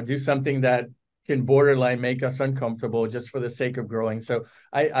you know do something that can borderline make us uncomfortable just for the sake of growing. So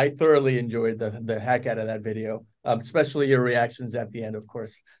I thoroughly enjoyed the heck out of that video, especially your reactions at the end, of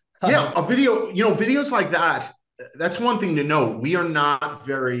course. Yeah, a video, you know, videos like that, that's one thing to know. We are not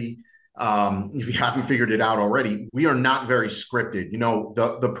very, if you haven't figured it out already, we are not very scripted. You know,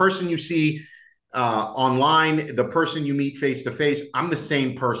 the person you see online, the person you meet face to face, I'm the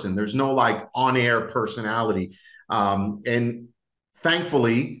same person. There's no like on-air personality. And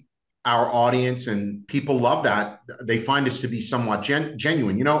thankfully, our audience and people love that. They find us to be somewhat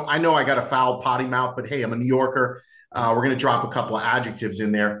genuine. You know I got a foul potty mouth, but hey, I'm a New Yorker. We're going to drop a couple of adjectives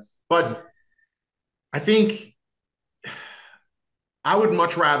in there. But I think I would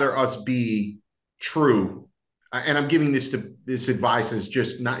much rather us be true. And I'm giving this advice as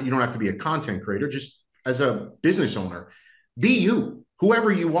just not, you don't have to be a content creator, just as a business owner. Be you,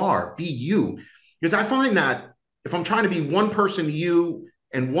 whoever you are, be you. Because I find that if I'm trying to be one person to you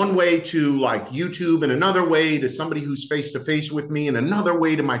and one way to like YouTube and another way to somebody who's face to face with me and another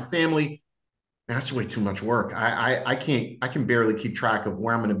way to my family, that's way too much work. I can barely keep track of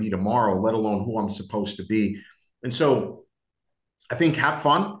where I'm going to be tomorrow, let alone who I'm supposed to be. And so I think have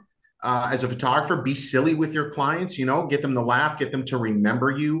fun as a photographer, be silly with your clients, you know, get them to laugh, get them to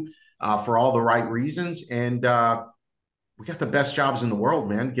remember you for all the right reasons. And we got the best jobs in the world,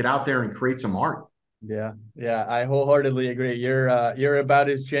 man. Get out there and create some art. Yeah, yeah, I wholeheartedly agree. You're about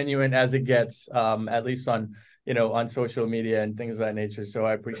as genuine as it gets, at least on on social media and things of that nature. So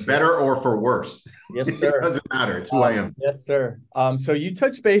I appreciate better or for worse. Yes, It sir. doesn't matter. It's who I am. Yes, sir. So you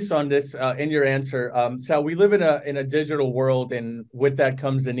touched base on this in your answer. Sal, we live in a digital world, and with that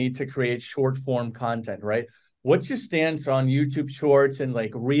comes the need to create short form content, right? What's your stance on YouTube Shorts and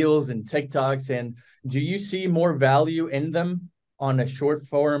like Reels and TikToks? And do you see more value in them on a short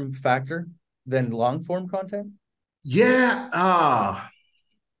form factor than long form content? Yeah,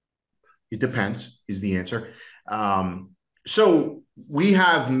 it depends is the answer. So we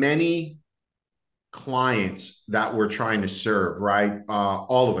have many clients that we're trying to serve, right?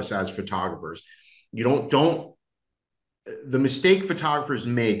 All of us as photographers. You don't the mistake photographers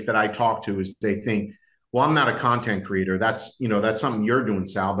make that I talk to is they think, well, I'm not a content creator. That's something you're doing,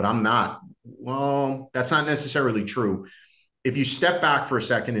 Sal, but I'm not. Well, that's not necessarily true. If you step back for a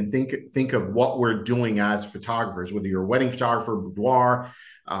second and think of what we're doing as photographers, whether you're a wedding photographer, boudoir,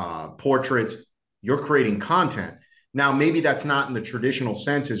 portraits, you're creating content. Now, maybe that's not in the traditional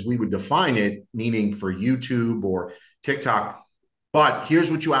sense as we would define it, meaning for YouTube or TikTok. But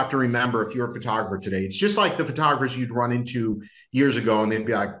here's what you have to remember if you're a photographer today. It's just like the photographers you'd run into years ago, and they'd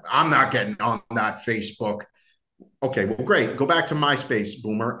be like, I'm not getting on that Facebook. Okay, well, great. Go back to MySpace,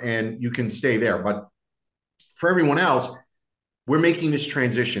 boomer, and you can stay there. But for everyone else, we're making this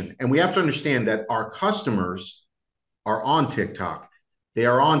transition. And we have to understand that our customers are on TikTok. They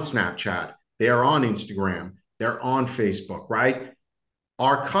are on Snapchat. They are on Instagram. They're on Facebook, right?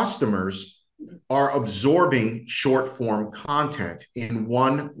 Our customers are absorbing short form content in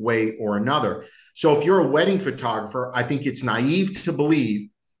one way or another. So if you're a wedding photographer, I think it's naive to believe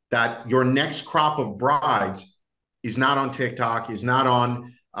that your next crop of brides is not on TikTok, is not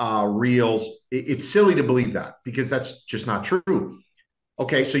on Reels. It's silly to believe that because that's just not true.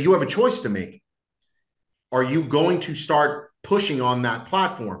 Okay, so you have a choice to make. Are you going to start pushing on that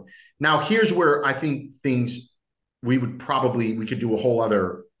platform? Now, here's where I think things we could do a whole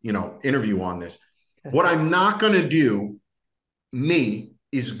other interview on this. What I'm not going to do,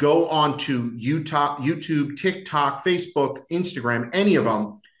 is go on to YouTube, TikTok, Facebook, Instagram, any of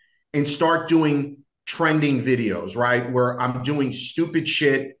them, and start doing trending videos, right? Where I'm doing stupid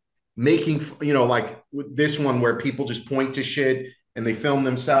shit, making, like this one where people just point to shit and they film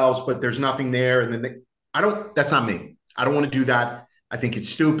themselves, but there's nothing there. And then that's not me. I don't want to do that. I think it's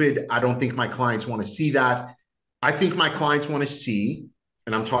stupid. I don't think my clients want to see that. I think my clients want to see,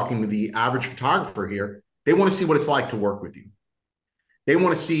 and I'm talking to the average photographer here, they want to see what it's like to work with you. They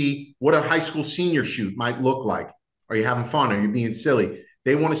want to see what a high school senior shoot might look like. Are you having fun? Are you being silly?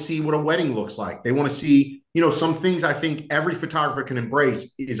 They want to see what a wedding looks like. They want to see, some things I think every photographer can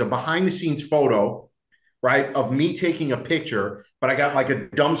embrace is a behind the scenes photo, right, of me taking a picture but I got like a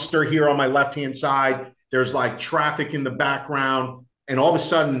dumpster here on my left-hand side. There's like traffic in the background. And all of a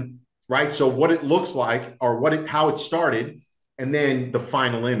sudden, right? So what it looks like or how it started, and then the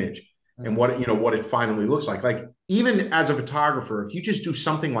final image and what it finally looks like even as a photographer, if you just do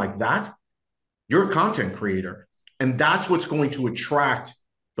something like that, you're a content creator. And that's what's going to attract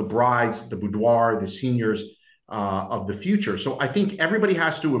the brides, the boudoir, the seniors of the future. So I think everybody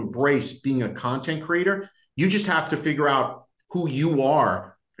has to embrace being a content creator. You just have to figure out who you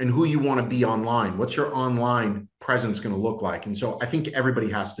are and who you want to be online. What's your online presence going to look like? And so I think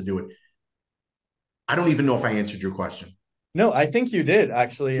everybody has to do it. I don't even know if I answered your question. No, I think you did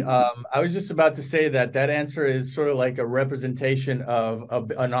actually. I was just about to say that that answer is sort of like a representation of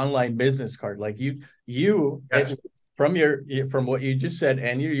an online business card. Like Yes. from what you just said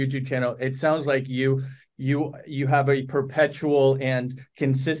and your YouTube channel, it sounds like you have a perpetual and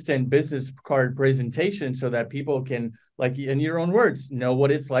consistent business card presentation so that people can, like in your own words, know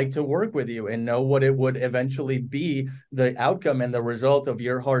what it's like to work with you and know what it would eventually be, the outcome and the result of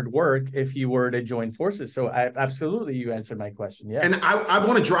your hard work if you were to join forces. So absolutely, you answered my question. Yeah. And I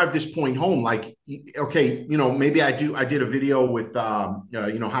want to drive this point home. Like, okay, maybe I did a video with, how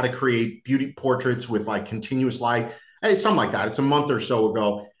to create beauty portraits with like continuous light, something like that. It's a month or so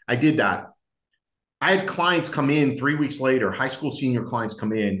ago. I did that. I had clients come in 3 weeks later, high school senior clients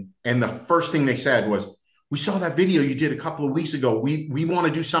come in, and the first thing they said was, "We saw that video you did a couple of weeks ago. We want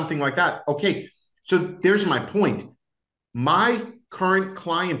to do something like that." Okay, so there's my point. My current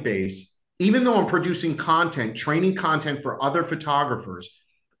client base, even though I'm producing content, training content for other photographers,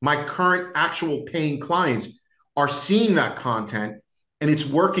 my current actual paying clients are seeing that content, and it's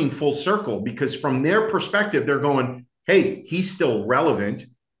working full circle because from their perspective, they're going, "Hey, he's still relevant.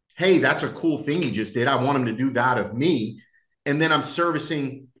 Hey, that's a cool thing he just did. I want him to do that of me." And then I'm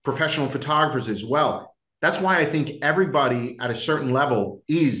servicing professional photographers as well. That's why I think everybody at a certain level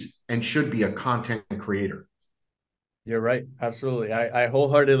is and should be a content creator. You're right. Absolutely. I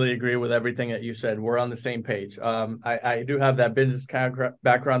wholeheartedly agree with everything that you said. We're on the same page. I do have that business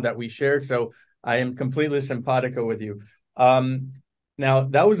background that we share, so I am completely simpatico with you. Now,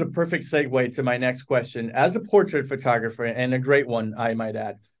 that was a perfect segue to my next question. As a portrait photographer, and a great one, I might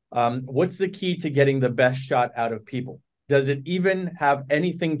add, what's the key to getting the best shot out of people? Does it even have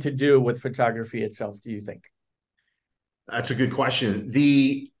anything to do with photography itself, do you think? That's a good question.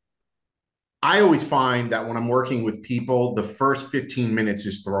 I always find that when I'm working with people, the first 15 minutes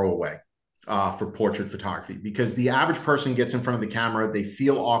is throwaway for portrait photography because the average person gets in front of the camera, they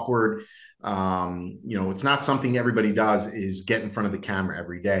feel awkward. It's not something everybody does is get in front of the camera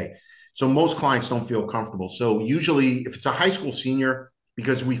every day. So most clients don't feel comfortable. So usually if it's a high school senior,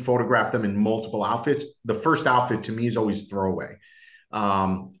 because we photograph them in multiple outfits, the first outfit to me is always throwaway.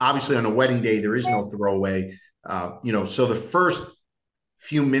 Obviously on a wedding day, there is no throwaway. So the first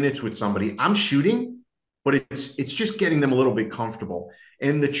few minutes with somebody, I'm shooting, but it's just getting them a little bit comfortable.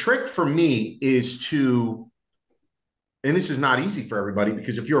 And the trick for me is and this is not easy for everybody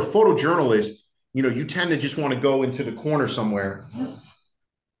because if you're a photojournalist, you tend to just want to go into the corner somewhere,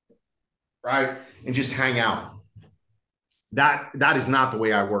 right? And just hang out. That is not the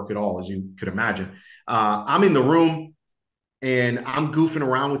way I work at all, as you could imagine. I'm in the room and I'm goofing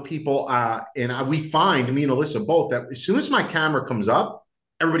around with people. We find, me and Alyssa both, that as soon as my camera comes up,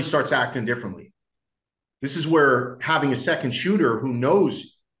 everybody starts acting differently. This is where having a second shooter who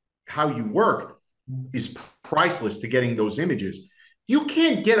knows how you work is priceless to getting those images. You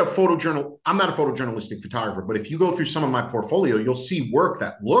can't get I'm not a photojournalistic photographer, but if you go through some of my portfolio, you'll see work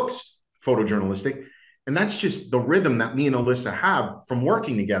that looks photojournalistic. And that's just the rhythm that me and Alyssa have from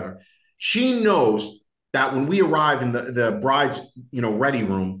working together. She knows that when we arrive in the bride's, ready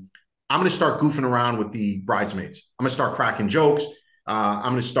room, I'm going to start goofing around with the bridesmaids. I'm going to start cracking jokes.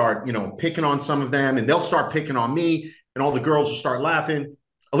 I'm going to start, picking on some of them, and they'll start picking on me, and all the girls will start laughing.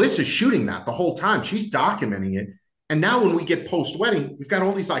 Alyssa's shooting that the whole time. She's documenting it. And now when we get post-wedding, we've got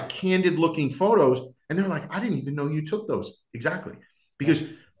all these like candid looking photos, and they're like, "I didn't even know you took those." Exactly. Because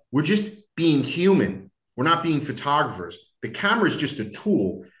we're just being human. We're not being photographers. The camera is just a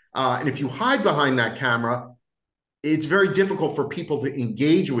tool. And if you hide behind that camera, it's very difficult for people to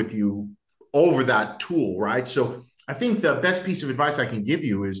engage with you over that tool, right? So I think the best piece of advice I can give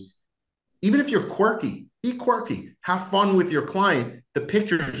you is, even if you're quirky, be quirky. Have fun with your client. The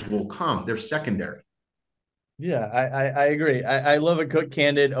pictures will come. They're secondary. Yeah, I agree. I love a cook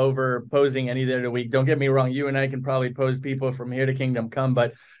candid over posing any day of the week. Don't get me wrong. You and I can probably pose people from here to kingdom come,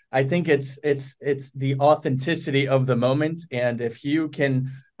 but I think it's the authenticity of the moment. And if you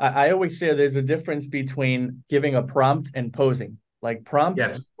can, I always say there's a difference between giving a prompt and posing. Like prompt,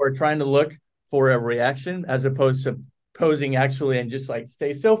 Yes. we're trying to look for a reaction as opposed to posing actually, and just like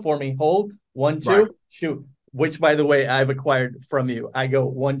stay still for me, hold, one, Right. two, shoot. Which, by the way, I've acquired from you. I go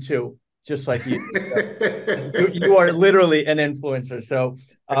one, two, just like you. So you are literally an influencer. So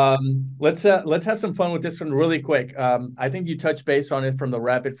let's have some fun with this one really quick. I think you touched base on it from the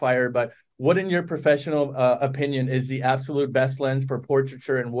rapid fire, but what, in your professional opinion, is the absolute best lens for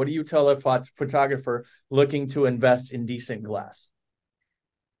portraiture, and what do you tell a photographer looking to invest in decent glass?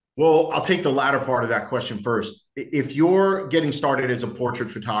 Well, I'll take the latter part of that question first. If you're getting started as a portrait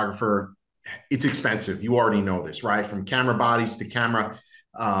photographer, it's expensive. You already know this, right? From camera bodies to camera,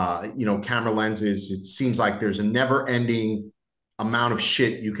 camera lenses. It seems like there's a never-ending amount of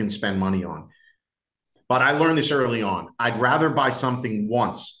shit you can spend money on. But I learned this early on. I'd rather buy something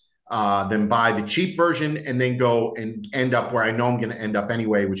once than buy the cheap version and then go and end up where I know I'm going to end up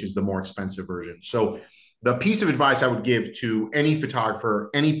anyway, which is the more expensive version. So the piece of advice I would give to any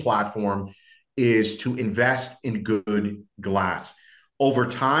photographer, any platform, is to invest in good glass. Over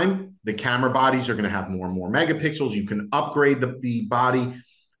time, the camera bodies are going to have more and more megapixels. You can upgrade the body,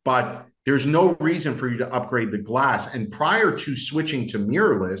 but there's no reason for you to upgrade the glass. And prior to switching to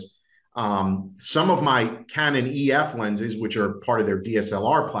mirrorless, some of my Canon EF lenses, which are part of their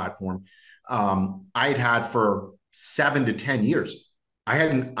DSLR platform, I'd had for 7 to 10 years.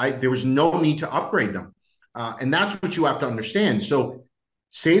 There was no need to upgrade them. And that's what you have to understand. So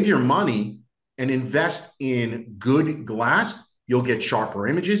save your money and invest in good glass. You'll get sharper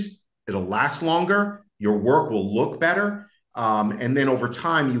images. It'll last longer. Your work will look better. And then over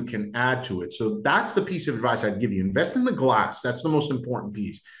time, you can add to it. So that's the piece of advice I'd give you. Invest in the glass. That's the most important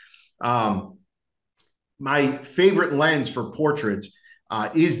piece. My favorite lens for portraits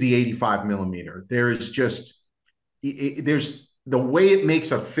is the 85 millimeter. There's the way it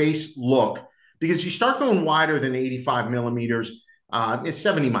makes a face look, because you start going wider than 85 millimeters,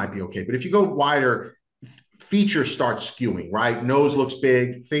 70 might be okay. But if you go wider, feature starts skewing, right? Nose looks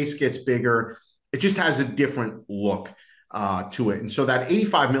big, face gets bigger. It just has a different look to it. And so that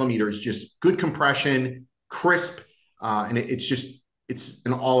 85 millimeter is just good compression, crisp, and it's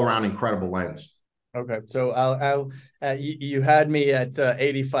an all-around incredible lens. Okay, so you had me at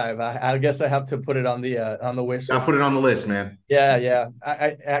 85. I guess I have to put it on the wish I'll list. put it on the list, man. Yeah, yeah.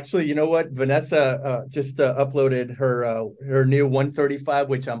 I actually, you know what? Vanessa just uploaded her new 135,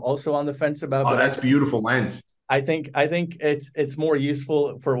 which I'm also on the fence about. Oh, But that's beautiful lens. I think it's more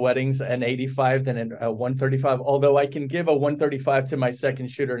useful for weddings an 85 than a 135. Although I can give a 135 to my second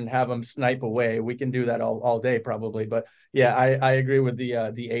shooter and have them snipe away. We can do that all day probably. But yeah, I agree with the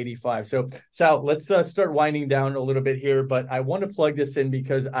 85. So Sal, let's start winding down a little bit here. But I want to plug this in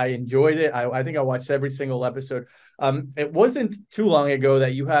because I enjoyed it. I think I watched every single episode. It wasn't too long ago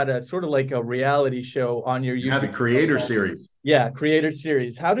that you had a sort of like a reality show on your YouTube. Yeah, the creator series. Yeah, creator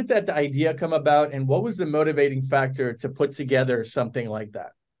series. How did that idea come about, and what was the motivating factor to put together something like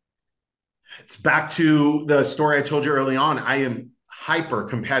that? It's back to the story I told you early on. I am hyper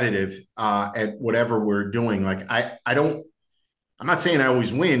competitive at whatever we're doing. Like I'm not saying I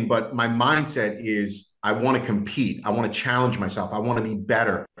always win, but my mindset is I want to compete. I want to challenge myself. I want to be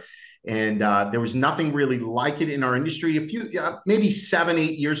better. And there was nothing really like it in our industry. Maybe 7,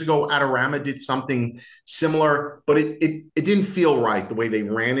 8 years ago, Adorama did something similar, but it didn't feel right the way they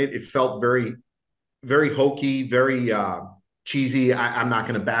ran it. It felt very, very hokey, very cheesy. I'm not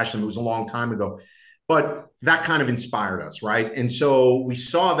going to bash them. It was a long time ago, but that kind of inspired us, right? And so we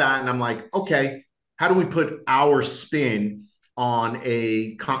saw that, and I'm like, okay, how do we put our spin on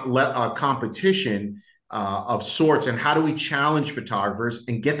a competition of sorts, and how do we challenge photographers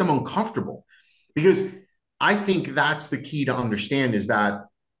and get them uncomfortable? Because I think that's the key to understand, is that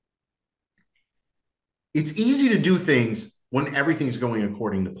it's easy to do things when everything's going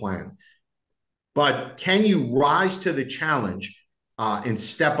according to plan. But can you rise to the challenge and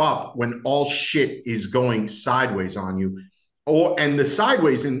step up when all shit is going sideways on you? And the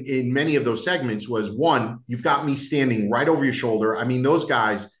sideways in many of those segments was, one, you've got me standing right over your shoulder. I mean, those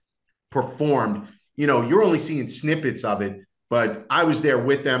guys performed. You're only seeing snippets of it, but I was there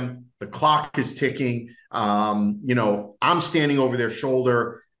with them. The clock is ticking. I'm standing over their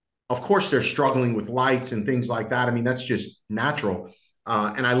shoulder. Of course, they're struggling with lights and things like that. I mean, that's just natural.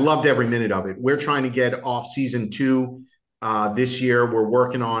 And I loved every minute of it. We're trying to get off season 2 this year. We're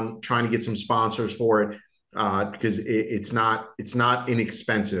working on trying to get some sponsors for it because it's not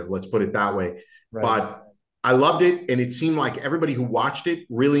inexpensive. Let's put it that way. Right. But I loved it, and it seemed like everybody who watched it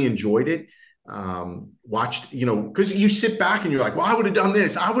really enjoyed it. Because you sit back and you're like, well, I would have done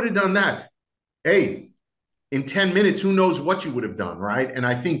this, I would have done that. Hey, in 10 minutes, who knows what you would have done, right? And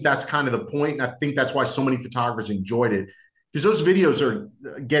I think that's kind of the point. And I think that's why so many photographers enjoyed it, because those videos are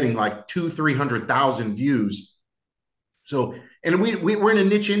getting like 200,000-300,000 views So, and we're in a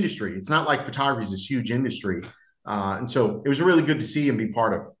niche industry. It's not like photography is this huge industry. And so it was really good to see and be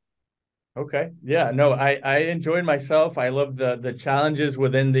part of. Okay. Yeah, no, I enjoyed myself. I love the challenges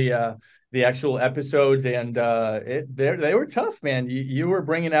within the actual episodes, and they were tough, man. You were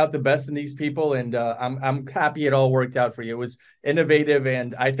bringing out the best in these people, and I'm happy it all worked out for you. It was innovative,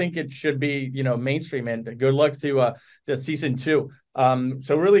 and I think it should be, mainstream, and good luck to season two.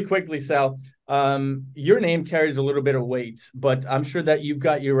 So really quickly, Sal, your name carries a little bit of weight, but I'm sure that you've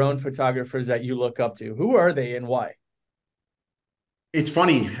got your own photographers that you look up to. Who are they and why? It's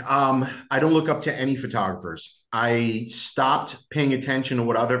funny. I don't look up to any photographers. I stopped paying attention to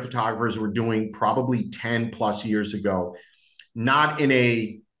what other photographers were doing probably 10 plus years ago, not in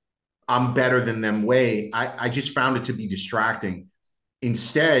a I'm better than them way. I just found it to be distracting.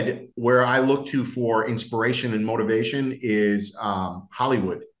 Instead, where I look to for inspiration and motivation is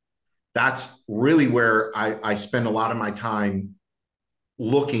Hollywood. That's really where I spend a lot of my time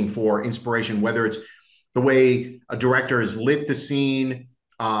looking for inspiration, whether it's the way a director has lit the scene,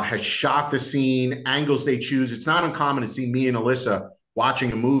 has shot the scene, angles they choose. It's not uncommon to see me and Alyssa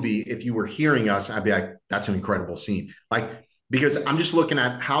watching a movie. If you were hearing us, I'd be like, that's an incredible scene. Like, because I'm just looking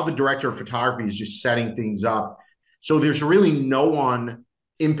at how the director of photography is just setting things up. So there's really no one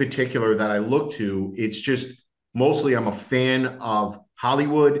in particular that I look to. It's just mostly I'm a fan of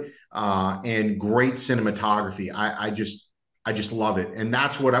Hollywood and great cinematography. I just love it. And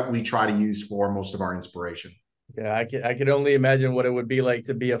that's what we try to use for most of our inspiration. Yeah, I could only imagine what it would be like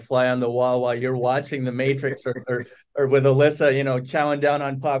to be a fly on the wall while you're watching The Matrix, or with Alyssa, chowing down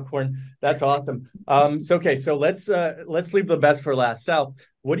on popcorn. That's awesome. So okay, so let's leave the best for last. Sal,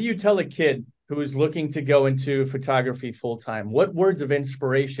 what do you tell a kid who is looking to go into photography full time? What words of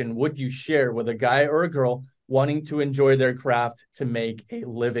inspiration would you share with a guy or a girl wanting to enjoy their craft to make a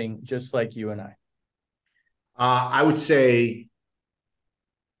living, just like you and I? I would say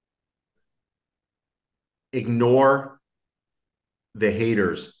ignore the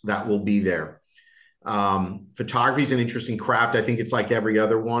haters that will be there. Photography is an interesting craft. I think it's like every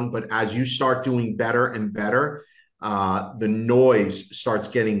other one, but as you start doing better and better, the noise starts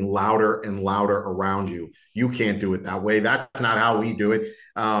getting louder and louder around you. You can't do it that way. That's not how we do it.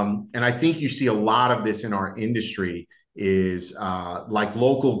 And I think you see a lot of this in our industry is like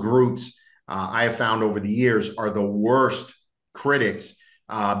local groups. I have found over the years are the worst critics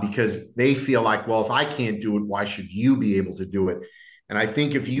because they feel like, well, if I can't do it, why should you be able to do it? And I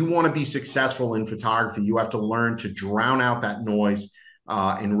think if you want to be successful in photography, you have to learn to drown out that noise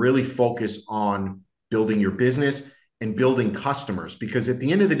and really focus on building your business and building customers. Because at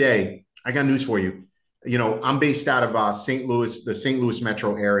the end of the day, I got news for you. I'm based out of St. Louis, the St. Louis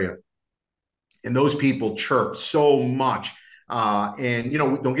metro area, and those people chirp so much. And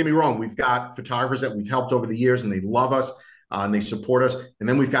don't get me wrong, we've got photographers that we've helped over the years, and they love us and they support us. And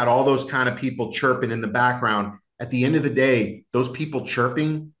then we've got all those kind of people chirping in the background. At the end of the day, those people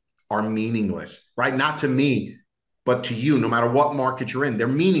chirping are meaningless, right? Not to me, but to you, no matter what market you're in, they're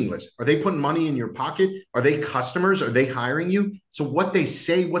meaningless. Are they putting money in your pocket? Are they customers? Are they hiring you? So what they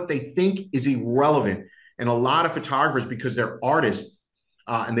say, what they think is irrelevant. And a lot of photographers, because they're artists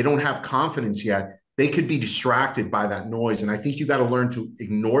and they don't have confidence yet, they could be distracted by that noise. And I think you got to learn to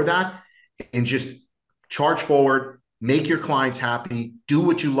ignore that and just charge forward, make your clients happy, do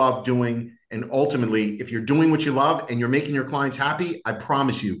what you love doing. And ultimately, if you're doing what you love and you're making your clients happy, I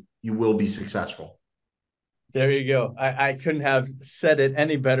promise you, you will be successful. There you go. I couldn't have said it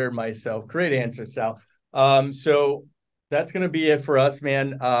any better myself. Great answer, Sal. So that's going to be it for us,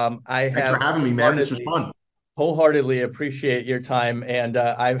 man. I Thanks have for having me, man. This was fun. wholeheartedly appreciate your time, and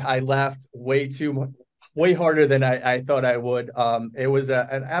I laughed way harder than I thought I would. It was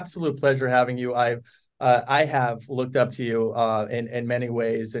an absolute pleasure having you. I have looked up to you in many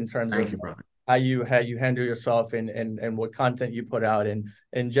ways in terms Thank of you, brother. how you handle yourself and what content you put out,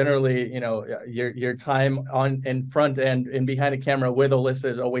 and generally, your time on in front and behind the camera with Alyssa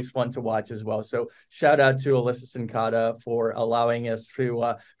is always fun to watch as well. So shout out to Alyssa Cincotta for allowing us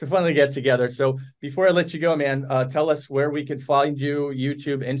to finally get together. So before I let you go, man, tell us where we could find you: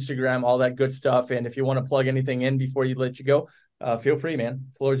 YouTube, Instagram, all that good stuff. And if you want to plug anything in before you let you go, feel free, man.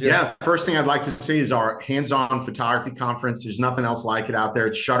 Floor is yours. Yeah, first thing I'd like to see is our hands-on photography conference. There's nothing else like it out there.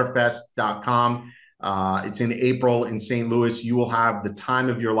 It's shutterfest.com. It's in April in St. Louis. You will have the time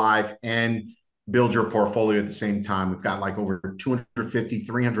of your life and build your portfolio at the same time. We've got like over 250,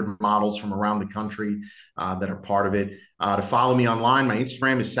 300 models from around the country that are part of it. To follow me online, my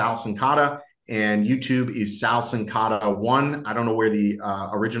Instagram is Sal Cincotta and YouTube is Sal Cincotta 1. I don't know where the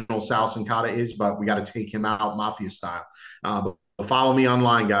original Sal Cincotta is, but we got to take him out mafia style. But follow me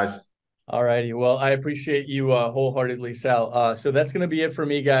online, guys. All righty. Well, I appreciate you wholeheartedly, Sal. So that's going to be it for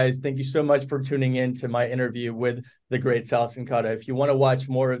me, guys. Thank you so much for tuning in to my interview with the great Sal Cincotta. If you want to watch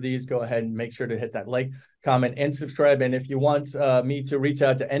more of these, go ahead and make sure to hit that like, comment, and subscribe. And if you want me to reach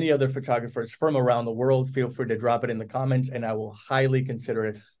out to any other photographers from around the world, feel free to drop it in the comments, and I will highly consider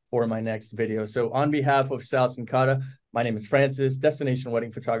it for my next video. So on behalf of Sal Cincotta, my name is Francis, destination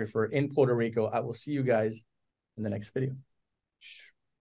wedding photographer in Puerto Rico. I will see you guys in the next video.